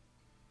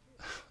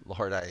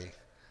 Lord, I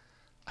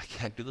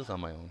can't do this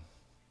on my own.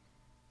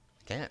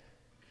 I can't.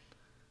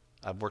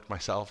 I've worked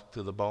myself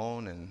to the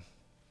bone, and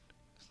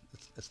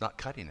it's not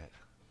cutting it.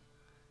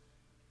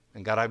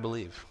 And God, I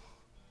believe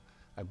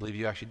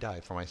you actually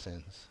died for my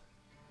sins.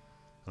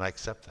 And I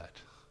accept that.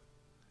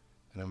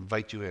 And I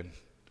invite you in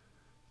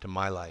to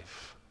my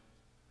life.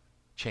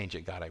 Change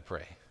it, God, I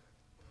pray.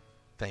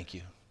 Thank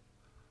you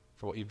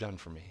for what you've done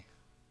for me.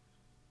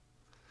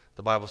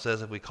 The Bible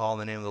says if we call on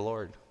the name of the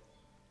Lord,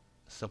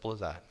 as simple as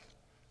that,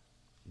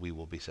 we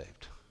will be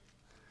saved.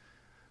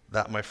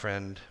 That, my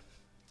friend,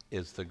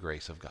 is the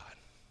grace of God.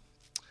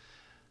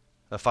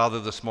 Father,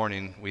 this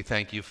morning, we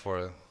thank you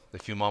for the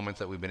few moments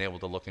that we've been able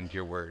to look into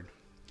your word.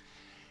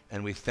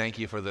 And we thank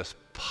you for this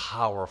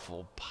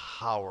powerful,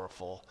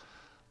 powerful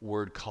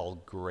word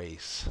called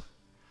grace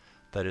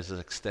that is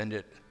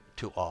extended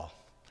to all.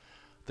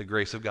 The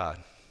grace of God.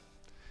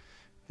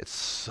 It's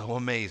so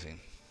amazing.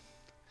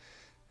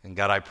 And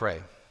God, I pray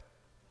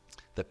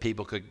that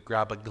people could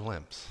grab a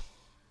glimpse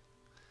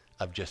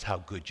of just how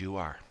good you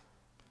are.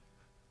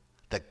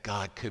 That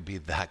God could be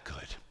that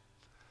good.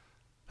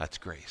 That's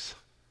grace.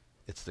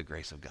 It's the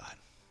grace of God.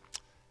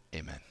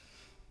 Amen.